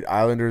tomorrow night.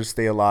 Islanders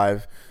stay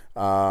alive.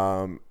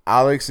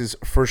 Alex is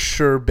for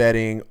sure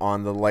betting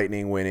on the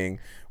Lightning winning,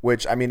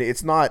 which, I mean,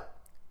 it's not.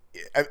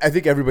 I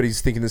think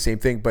everybody's thinking the same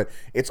thing, but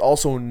it's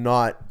also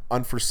not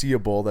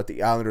unforeseeable that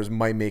the Islanders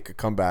might make a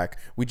comeback.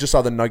 We just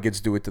saw the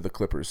Nuggets do it to the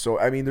Clippers. So,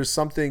 I mean, there's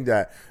something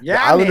that the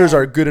Islanders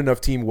are a good enough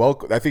team.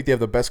 I think they have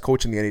the best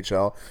coach in the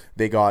NHL.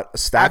 They got a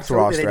stacked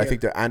roster. I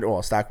think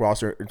a stacked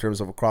roster in terms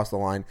of across the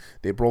line.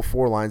 They broke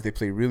 4 lines. They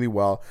play really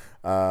well.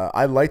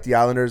 I like the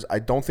Islanders. I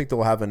don't think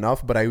they'll have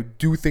enough, but I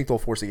do think they'll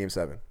force a Game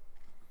 7.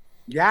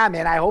 Yeah,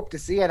 man, I hope to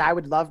see it. I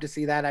would love to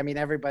see that. I mean,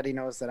 everybody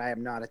knows that I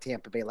am not a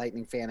Tampa Bay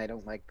Lightning fan. I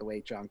don't like the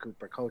way John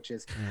Cooper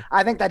coaches.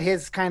 I think that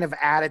his kind of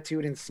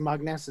attitude and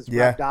smugness is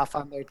rubbed off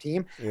on their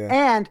team. Yeah.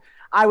 And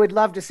I would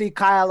love to see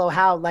Kyle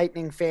O'Howe,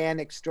 Lightning fan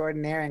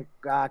extraordinaire and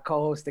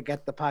co-host to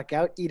Get the Puck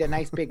Out, eat a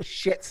nice big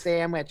shit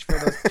sandwich for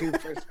those 2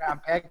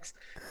 first-round picks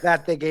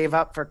that they gave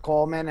up for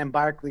Coleman and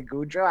Barclay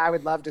Goodrow. I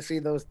would love to see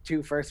those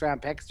 2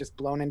 first-round picks just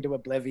blown into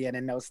oblivion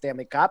and no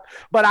Stanley Cup.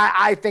 But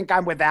I think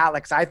I'm with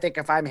Alex. I think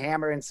if I'm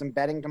hammering some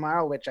betting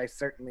tomorrow, which I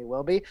certainly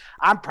will be,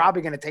 I'm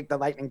probably going to take the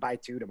Lightning by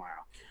 2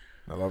 tomorrow.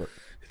 I love it.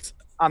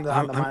 On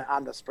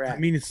the spread.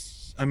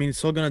 I mean,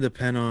 it's all gonna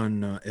depend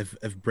on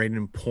if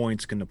Braden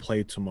Point's gonna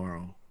play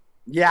tomorrow.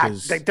 Yeah,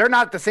 they're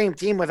not the same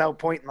team without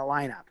Point in the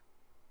lineup.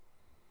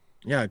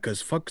 Yeah,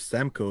 because fuck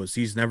Stamkos,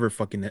 he's never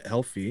fucking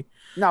healthy.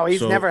 No,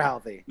 he's never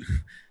healthy.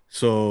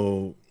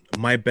 So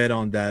my bet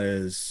on that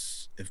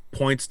is if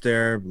Point's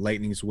there,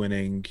 Lightning's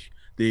winning.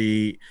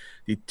 The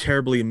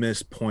terribly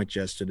missed Point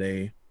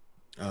yesterday.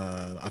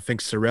 I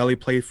think Cirelli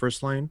played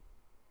first line.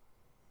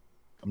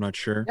 I'm not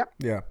sure.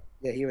 Yep.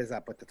 Yeah, he was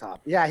up with the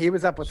top. Yeah, he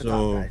was up with the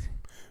top guys.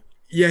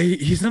 Yeah,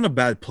 he's not a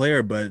bad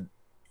player, but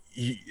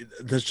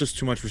there's just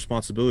too much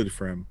responsibility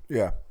for him.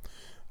 Yeah,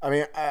 I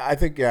mean, I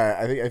think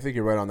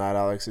you're right on that,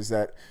 Alex. Is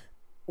that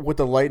with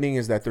the Lightning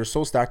is that they're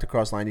so stacked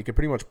across line, you can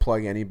pretty much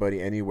plug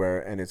anybody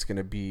anywhere, and it's going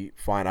to be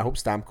fine. I hope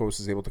Stamkos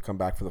is able to come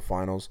back for the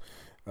finals.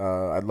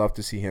 I'd love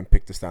to see him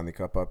pick the Stanley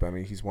Cup up. I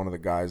mean, he's one of the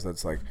guys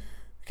that's like,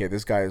 okay,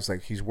 this guy is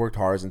like, he's worked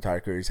hard his entire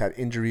career. He's had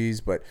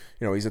injuries, but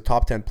he's a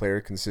top 10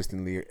 player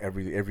consistently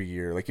every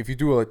year. Like if you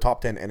do a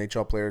top 10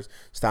 NHL players,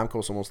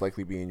 Stamkos will most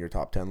likely be in your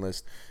top 10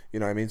 list.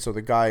 You know what I mean? So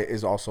the guy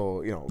is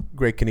also,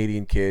 great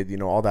Canadian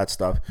kid, all that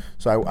stuff.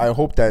 So I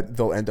hope that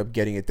they'll end up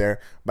getting it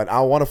there. But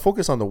I want to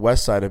focus on the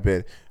West side a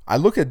bit. I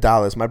look at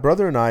Dallas. My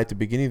brother and I at the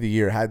beginning of the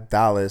year had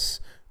Dallas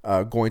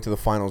going to the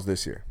finals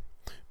this year.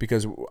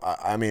 Because,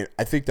 I mean,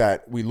 I think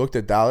that we looked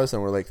at Dallas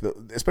and we're like,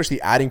 especially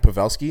adding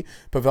Pavelski.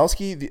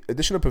 The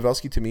addition of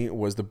Pavelski to me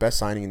was the best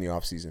signing in the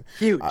offseason.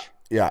 Huge.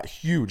 Yeah,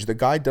 huge. The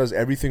guy does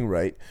everything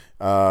right.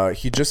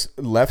 He just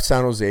left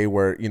San Jose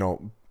where,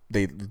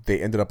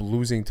 they ended up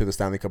losing to the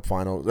Stanley Cup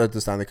final,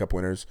 the Stanley Cup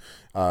winners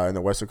in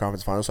the Western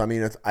Conference Finals. So, I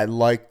mean, I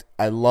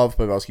love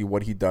Pavelski,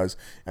 what he does.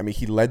 I mean,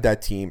 he led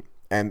that team.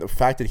 And the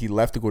fact that he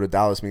left to go to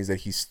Dallas means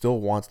that he still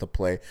wants to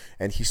play.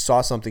 And he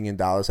saw something in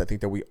Dallas I think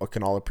that we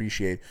can all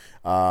appreciate.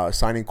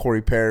 Signing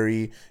Corey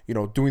Perry,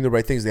 doing the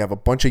right things. They have a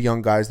bunch of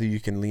young guys that you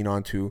can lean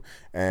on to.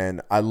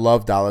 And I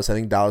love Dallas. I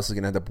think Dallas is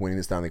going to end up winning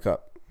the Stanley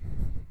Cup.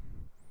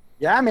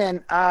 Yeah,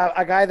 man.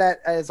 A guy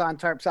that is on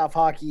Tarp South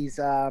Hockey's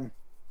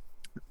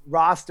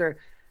roster,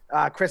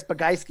 Chris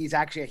Bogaiski is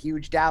actually a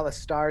huge Dallas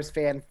Stars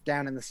fan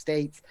down in the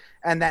States.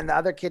 And then the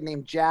other kid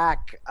named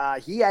Jack,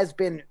 he has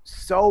been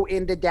so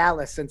into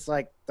Dallas since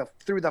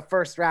through the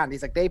first round.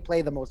 He's like, they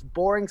play the most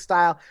boring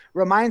style.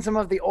 Reminds him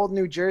of the old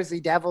New Jersey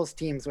Devils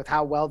teams with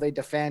how well they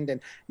defend.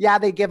 And yeah,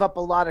 they give up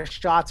a lot of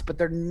shots, but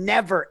they're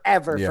never,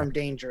 ever from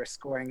dangerous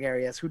scoring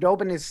areas.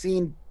 Hudobin has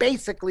seen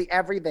basically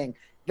everything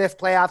this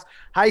playoffs.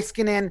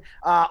 Heiskanen,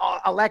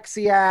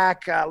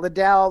 Alexiak,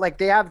 Liddell,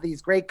 they have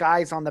these great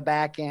guys on the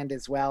back end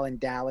as well in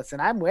Dallas.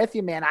 And I'm with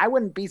you, man. I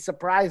wouldn't be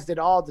surprised at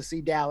all to see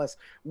Dallas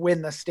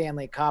win the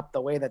Stanley Cup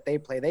the way that they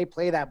play. They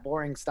play that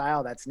boring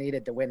style that's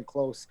needed to win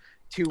close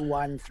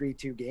 2-1,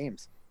 3-2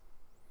 games.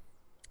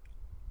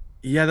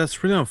 Yeah,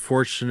 that's really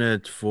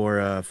unfortunate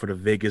for the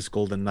Vegas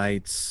Golden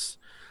Knights.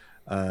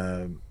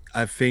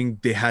 I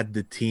think they had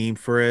the team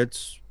for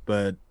it,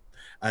 but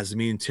as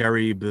me and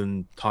Terry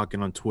been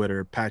talking on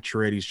Twitter,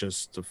 Pacioretty's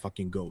just a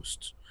fucking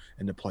ghost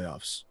in the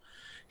playoffs.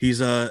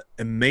 He's a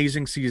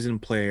amazing season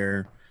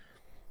player,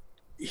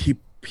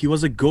 he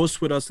was a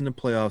ghost with us in the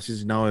playoffs.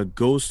 He's now a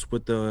ghost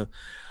with the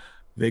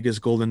Vegas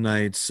Golden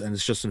Knights, and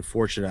it's just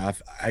unfortunate.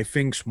 I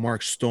think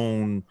Mark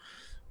Stone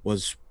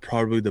was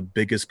probably the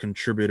biggest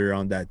contributor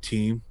on that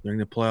team during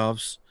the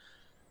playoffs.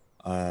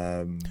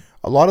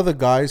 A lot of the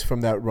guys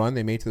from that run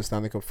they made to the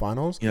Stanley Cup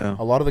Finals. Yeah.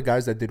 A lot of the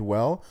guys that did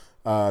well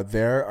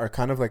there are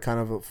kind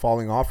of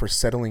falling off or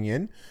settling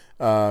in.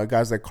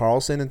 Guys like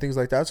Carlson and things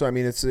like that. So I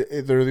mean,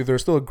 they're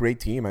still a great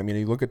team. I mean,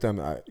 you look at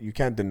them, you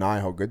can't deny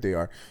how good they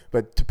are.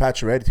 But to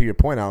Pacioretty, to your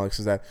point, Alex,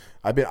 is that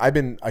I've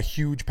been a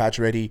huge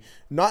Pacioretty,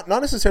 not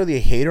necessarily a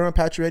hater on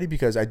Pacioretty,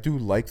 because I do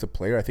like the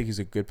player. I think he's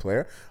a good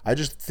player. I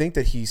just think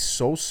that he's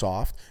so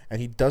soft and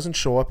he doesn't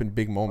show up in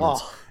big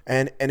moments. Oh.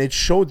 And it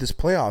showed this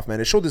playoff, man.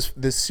 It showed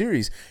this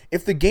series.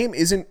 If the game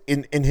isn't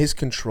in his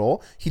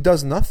control, he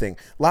does nothing.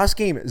 Last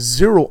game,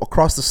 0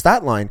 across the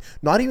stat line.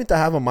 Not even to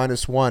have a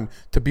 -1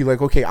 to be like,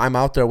 okay, I'm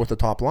out there with the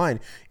top line.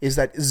 Is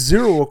that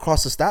 0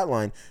 across the stat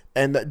line?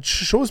 And that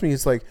shows me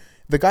it's like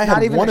the guy Not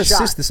had even 1 a assist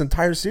shot. this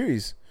entire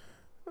series.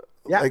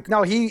 Yeah, Like-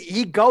 no,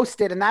 he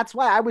ghosted, and that's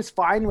why I was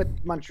fine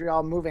with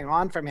Montreal moving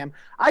on from him.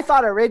 I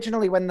thought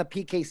originally when the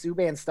PK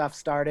Subban stuff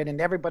started,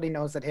 and everybody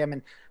knows that him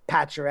and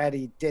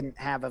Pacioretty didn't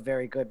have a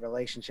very good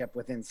relationship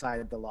with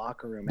inside the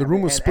locker room. The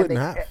room was split in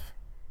they, half.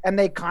 and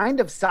they kind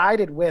of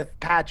sided with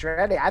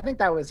Pacioretty. I think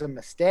that was a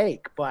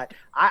mistake, but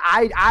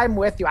I'm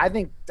with you. I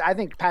think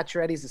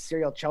Pacioretty's a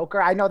serial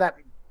choker. I know that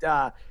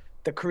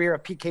the career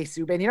of PK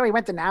Subban, he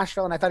went to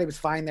Nashville and I thought he was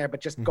fine there, but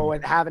just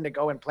having to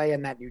go and play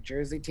in that New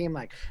Jersey team,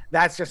 like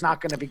that's just not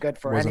going to be good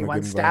for Wasn't a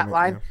anyone's good stat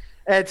environment,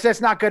 line. It's just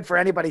not good for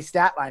anybody's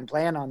stat line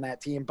playing on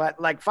that team.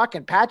 But like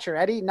fucking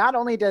Pacioretty, not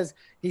only does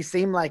he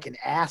seem like an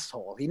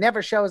asshole, he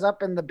never shows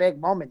up in the big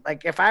moment.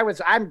 Like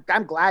I'm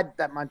glad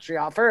that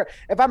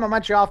if I'm a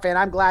Montreal fan,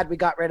 I'm glad we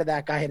got rid of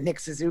that guy and Nick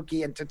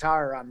Suzuki and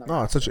Tatar on the.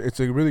 No, it's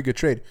a really good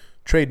trade.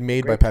 Trade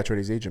made by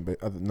Pacioretty's agent,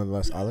 but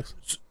nonetheless, Alex.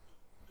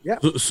 Yeah.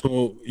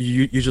 So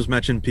you just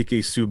mentioned PK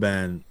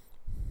Subban.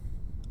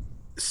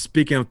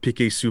 Speaking of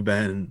PK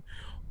Subban,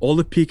 all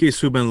the PK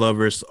Subban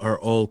lovers are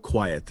all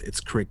quiet. It's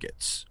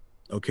crickets.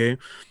 Okay?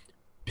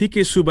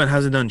 PK Subban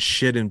hasn't done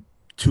shit in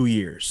 2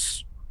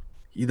 years.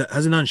 He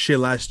hasn't done shit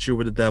last year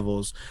with the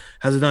Devils.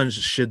 Hasn't done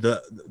shit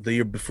the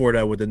year before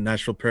that with the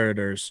Nashville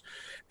Predators.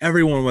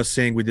 Everyone was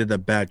saying we did a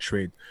bad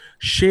trade.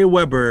 Shea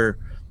Weber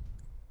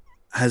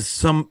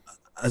has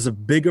a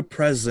bigger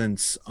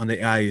presence on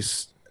the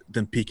ice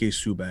than PK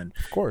Subban.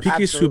 Of course.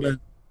 PK Absolutely. Subban,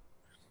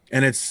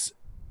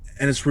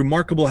 and it's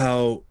remarkable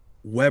how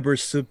Weber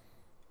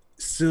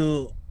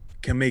still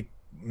can make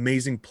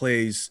amazing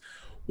plays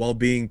while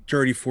being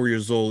 34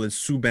 years old, and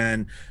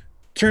Subban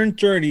turned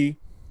 30,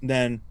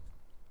 then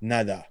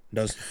nada,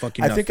 does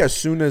fucking nothing. I think as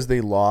soon as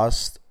they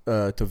lost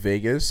to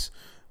Vegas,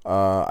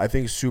 I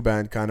think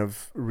Subban kind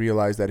of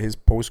realized that his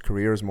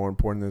post-career is more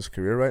important than his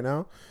career right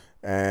now.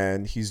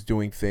 And he's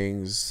doing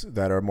things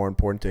that are more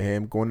important to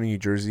him. Going to New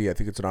Jersey, I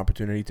think it's an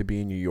opportunity to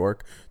be in New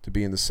York, to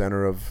be in the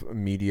center of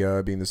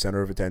media, be in the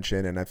center of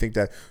attention. And I think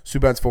that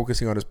Subban's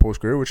focusing on his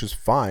post-career, which is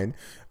fine.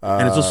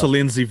 And it's also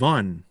Lindsey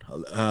Vonn.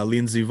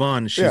 Lindsey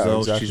Vonn, she's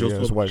also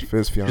his wife,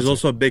 his fiance. she's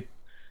also a big,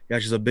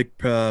 she's a big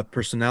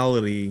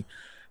personality.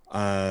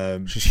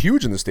 She's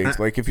huge in the States.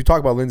 Like if you talk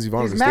about Lindsey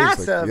Vonn in She's the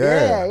massive. States, like,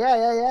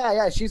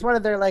 yeah. She's one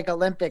of their like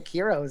Olympic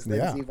heroes,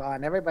 Lindsey Yeah.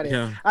 Vonn. Everybody.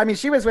 Yeah. I mean,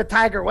 she was with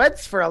Tiger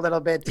Woods for a little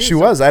bit too. she so-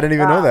 was. I didn't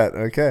even know that.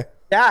 Okay.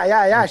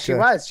 Yeah. She Okay.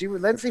 was.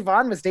 Lindsey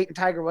Vonn was dating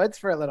Tiger Woods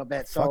for a little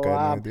bit. So Fuck, I had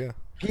no idea.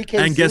 PK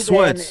And guess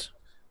Subban-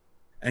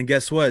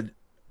 what?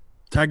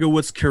 Tiger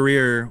Woods'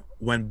 career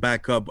went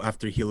back up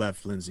after he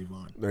left Lindsey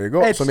Vonn. There you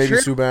go. It's So maybe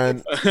true.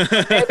 Subban.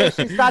 Maybe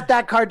she's got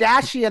that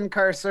Kardashian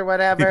curse or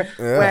whatever,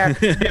 Yeah. where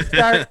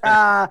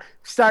you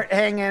start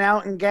hanging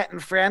out and getting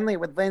friendly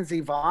with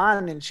Lindsey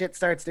Vonn, and shit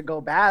starts to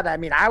go bad. I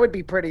mean, I would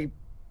be pretty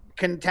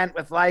content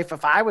with life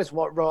if I was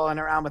rolling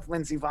around with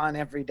Lindsey Vonn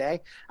every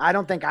day. I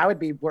don't think I would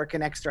be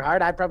working extra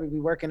hard. I'd probably be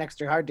working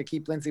extra hard to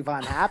keep Lindsey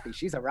Vonn happy.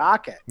 She's a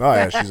rocket. Oh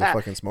yeah, she's a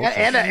fucking smoker.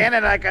 and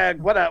like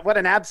what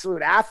an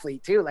absolute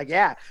athlete too. Like,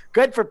 yeah,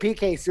 good for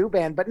PK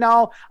Subban. But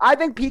no, I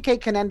think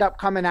PK can end up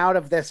coming out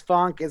of this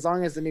funk as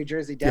long as the New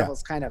Jersey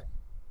Devils kind of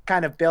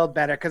build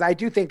better, because I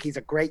do think he's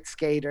a great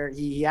skater.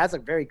 He has a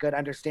very good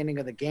understanding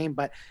of the game,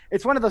 but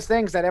it's one of those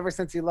things that ever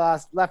since he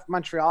left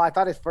Montreal, I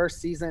thought his first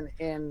season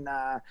in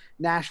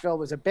Nashville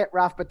was a bit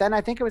rough, but then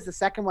I think it was the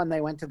second one they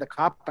went to the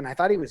Cup, and I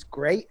thought he was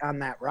great on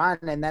that run,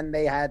 and then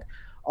they had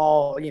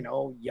all,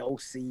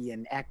 Yossi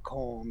and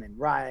Ekholm and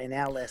Ryan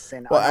Ellis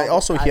and Well, all I those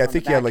also guys I on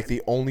think the he had back like end.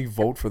 the only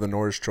vote for the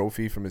Norris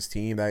Trophy from his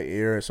team that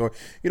year. So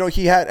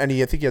he had, and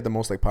I think he had the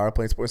most like power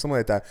plays or something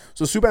like that.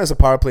 So Subban is a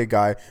power play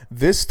guy.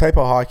 This type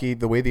of hockey,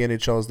 the way the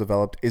NHL is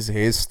developed, is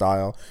his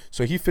style.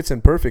 So he fits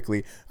in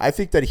perfectly. I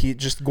think that he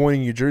just going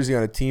to New Jersey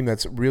on a team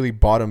that's really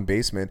bottom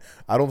basement.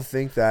 I don't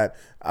think that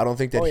Oh,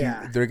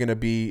 yeah.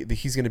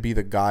 he's gonna be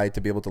the guy to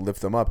be able to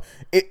lift them up.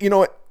 You know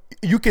what?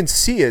 you can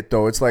see it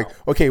though. It's like,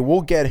 okay,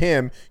 we'll get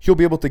him. He'll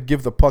be able to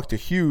give the puck to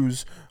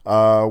Hughes,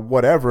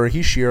 whatever,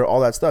 Hischier, all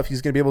that stuff.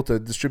 He's going to be able to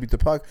distribute the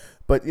puck.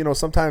 But,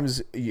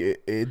 sometimes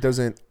it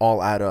doesn't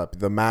all add up.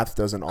 The math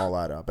doesn't all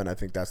add up. And I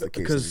think that's the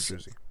case in New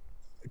Jersey.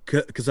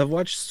 Because I've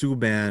watched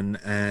Subban,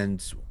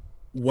 and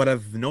what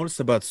I've noticed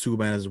about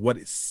Subban is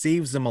what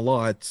saves him a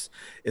lot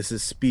is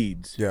his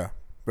speed. Yeah,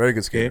 very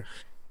good skater. Okay?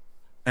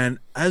 And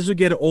as you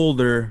get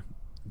older,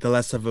 the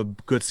less of a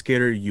good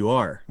skater you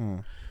are.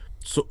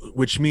 So,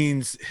 which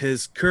means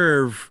his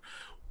curve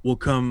will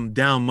come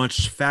down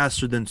much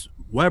faster than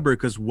Weber,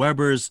 because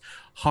Weber's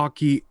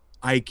hockey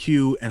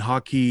IQ and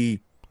hockey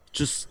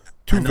just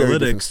Two analytics, very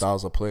different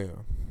styles of play.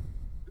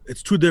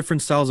 it's two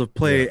different styles of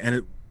play, Yeah.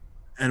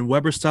 and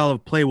Weber's style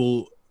of play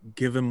will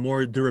give him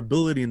more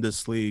durability in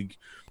this league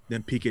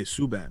than PK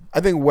Subban.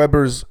 I think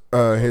Weber's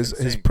his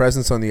insane.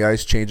 presence on the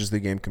ice changes the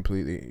game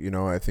completely.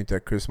 I think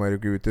that Chris might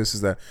agree with this,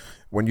 is that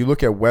when you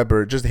look at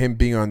Weber, just him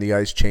being on the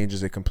ice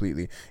changes it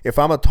completely. If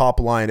I'm a top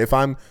line,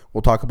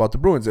 we'll talk about the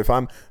Bruins, if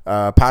I'm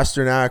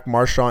Pasternak,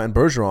 Marchand, and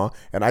Bergeron,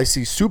 and I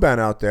see Subban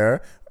out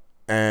there,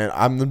 and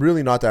I'm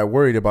really not that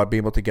worried about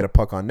being able to get a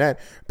puck on net.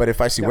 But if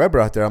I see Weber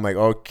out there, I'm like,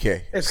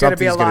 okay, it's going to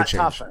be a lot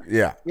change. tougher.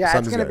 Yeah,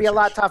 it's going to be a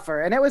lot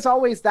tougher. And it was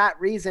always that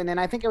reason. And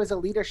I think it was a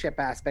leadership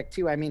aspect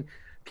too. I mean,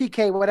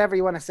 PK, whatever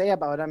you want to say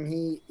about him,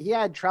 he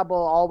had trouble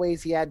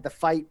always. He had the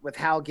fight with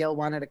Hal Gill,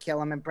 wanted to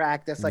kill him in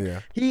practice.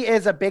 He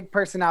is a big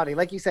personality.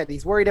 Like you said,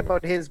 he's worried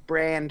about his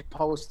brand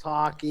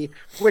post-hockey,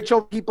 which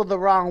will people the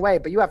wrong way.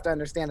 But you have to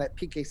understand that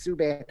PK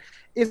Subban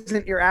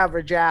isn't your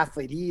average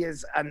athlete. He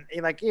is,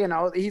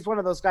 he's one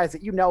of those guys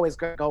that is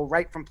going to go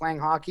right from playing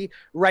hockey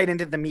right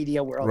into the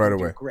media world. Right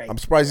away. Great. I'm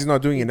surprised he's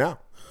not doing it now.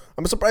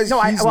 I'm surprised he's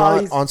not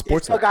on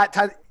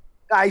Sportsnet.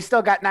 He's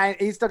still got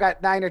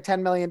 $9 or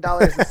 $10 million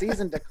a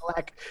season to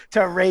collect,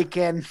 to rake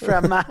in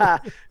from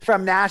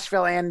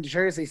Nashville and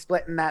Jersey,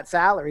 splitting that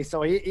salary.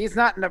 So he's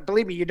not.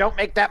 Believe me, you don't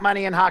make that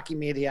money in hockey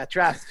media.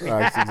 Trust me.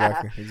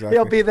 Exactly.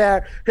 He'll be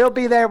there. He'll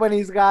be there when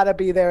he's got to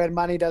be there, and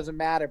money doesn't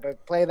matter.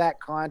 But play that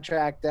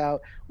contract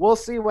out. We'll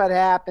see what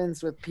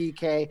happens with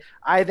PK.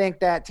 I think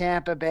that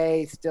Tampa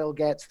Bay still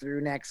gets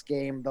through next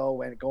game, though,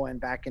 when going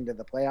back into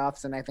the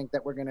playoffs. And I think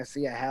that we're going to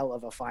see a hell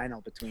of a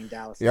final between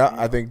Dallas. Yeah,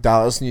 I think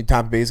Dallas and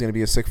Tampa Bay is going to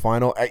be a sick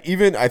final. I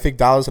think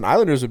Dallas and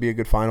Islanders would be a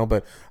good final,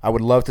 but I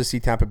would love to see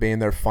Tampa Bay in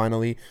there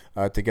finally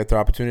to get their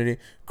opportunity.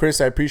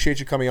 Chris, I appreciate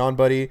you coming on,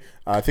 buddy.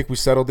 I think we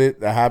settled it.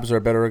 The Habs are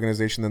a better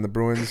organization than the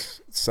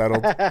Bruins.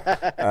 Settled.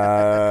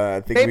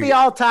 I think maybe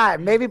all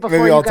time. Maybe before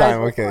maybe you all guys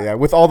time. Okay, yeah.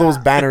 With all those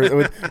banners,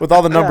 with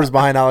all the numbers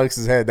behind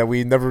Alex's head that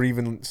we never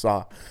even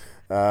saw.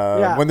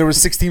 When there were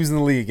 6 teams in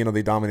the league,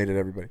 they dominated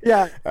everybody.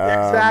 Yeah,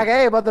 exactly.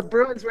 Hey, but the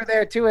Bruins were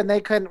there too, and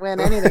they couldn't win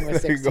anything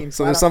with 6 teams.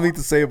 So there's something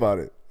to say about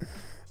it.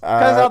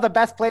 Because all the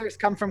best players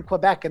come from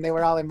Quebec, and they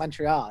were all in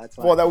Montreal. That's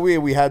why. Well, that way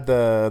we had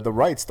the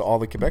rights to all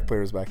the Quebec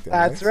players back then.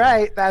 That's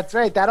right. That's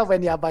right. That'll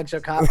win you a bunch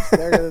of cups.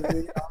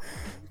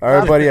 All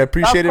right, buddy. I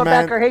appreciate it,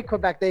 man. Quebec or hate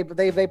Quebec,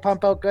 they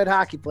pump out good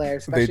hockey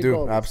players. They do,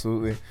 goalies.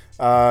 Absolutely.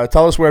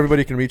 Tell us where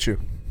everybody can reach you.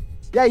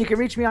 Yeah, you can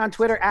reach me on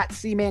Twitter at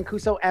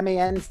CMancuso,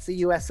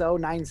 MANCUSO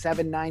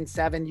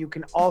 9797. You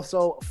can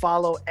also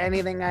follow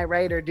anything I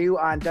write or do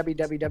on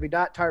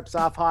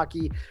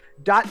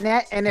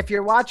www.tarpsofthockey.net. And if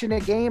you're watching a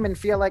game and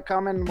feel like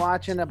coming and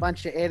watching a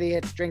bunch of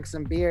idiots drink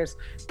some beers,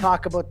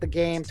 talk about the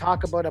game,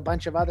 talk about a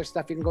bunch of other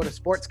stuff, you can go to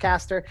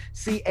Sportscaster,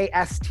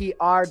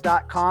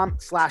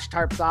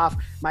 CASTR.com/tarpsoff.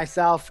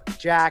 Myself,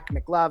 Jack,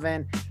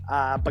 McLovin,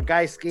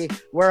 Bagaiski,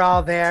 we're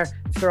all there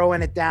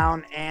throwing it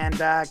down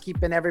and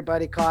keeping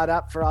everybody caught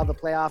up for all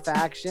the playoff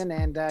action.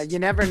 And you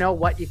never know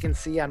what you can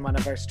see on one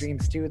of our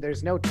streams too.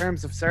 There's no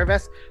terms of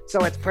service,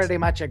 so it's pretty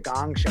much a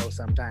gong show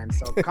sometimes.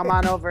 So come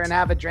on over and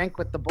have a drink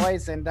with the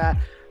boys, and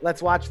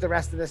let's watch the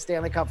rest of the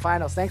Stanley Cup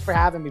Finals. Thanks for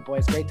having me,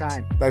 boys. Great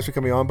time. Thanks for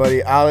coming on,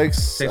 buddy.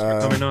 Alex. Thanks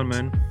for coming on,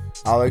 man.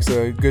 Alex,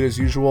 good as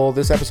usual.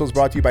 This episode is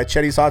brought to you by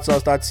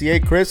Chetty'sHotSauce.ca.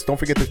 Chris, don't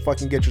forget to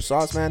fucking get your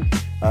sauce, man.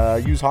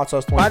 Use Hot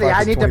Sauce 25. Buddy,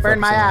 I need to burn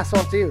my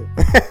asshole too.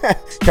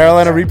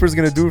 Carolina Reaper's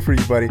going to do it for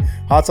you, buddy.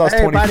 Hot Sauce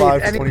 25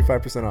 buddy, for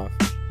 25% off.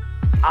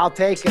 I'll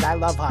take it. I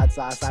love hot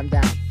sauce. I'm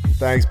down.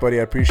 Thanks, buddy.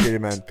 I appreciate it,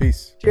 man.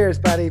 Peace. Cheers,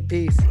 buddy.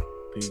 Peace.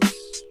 Peace.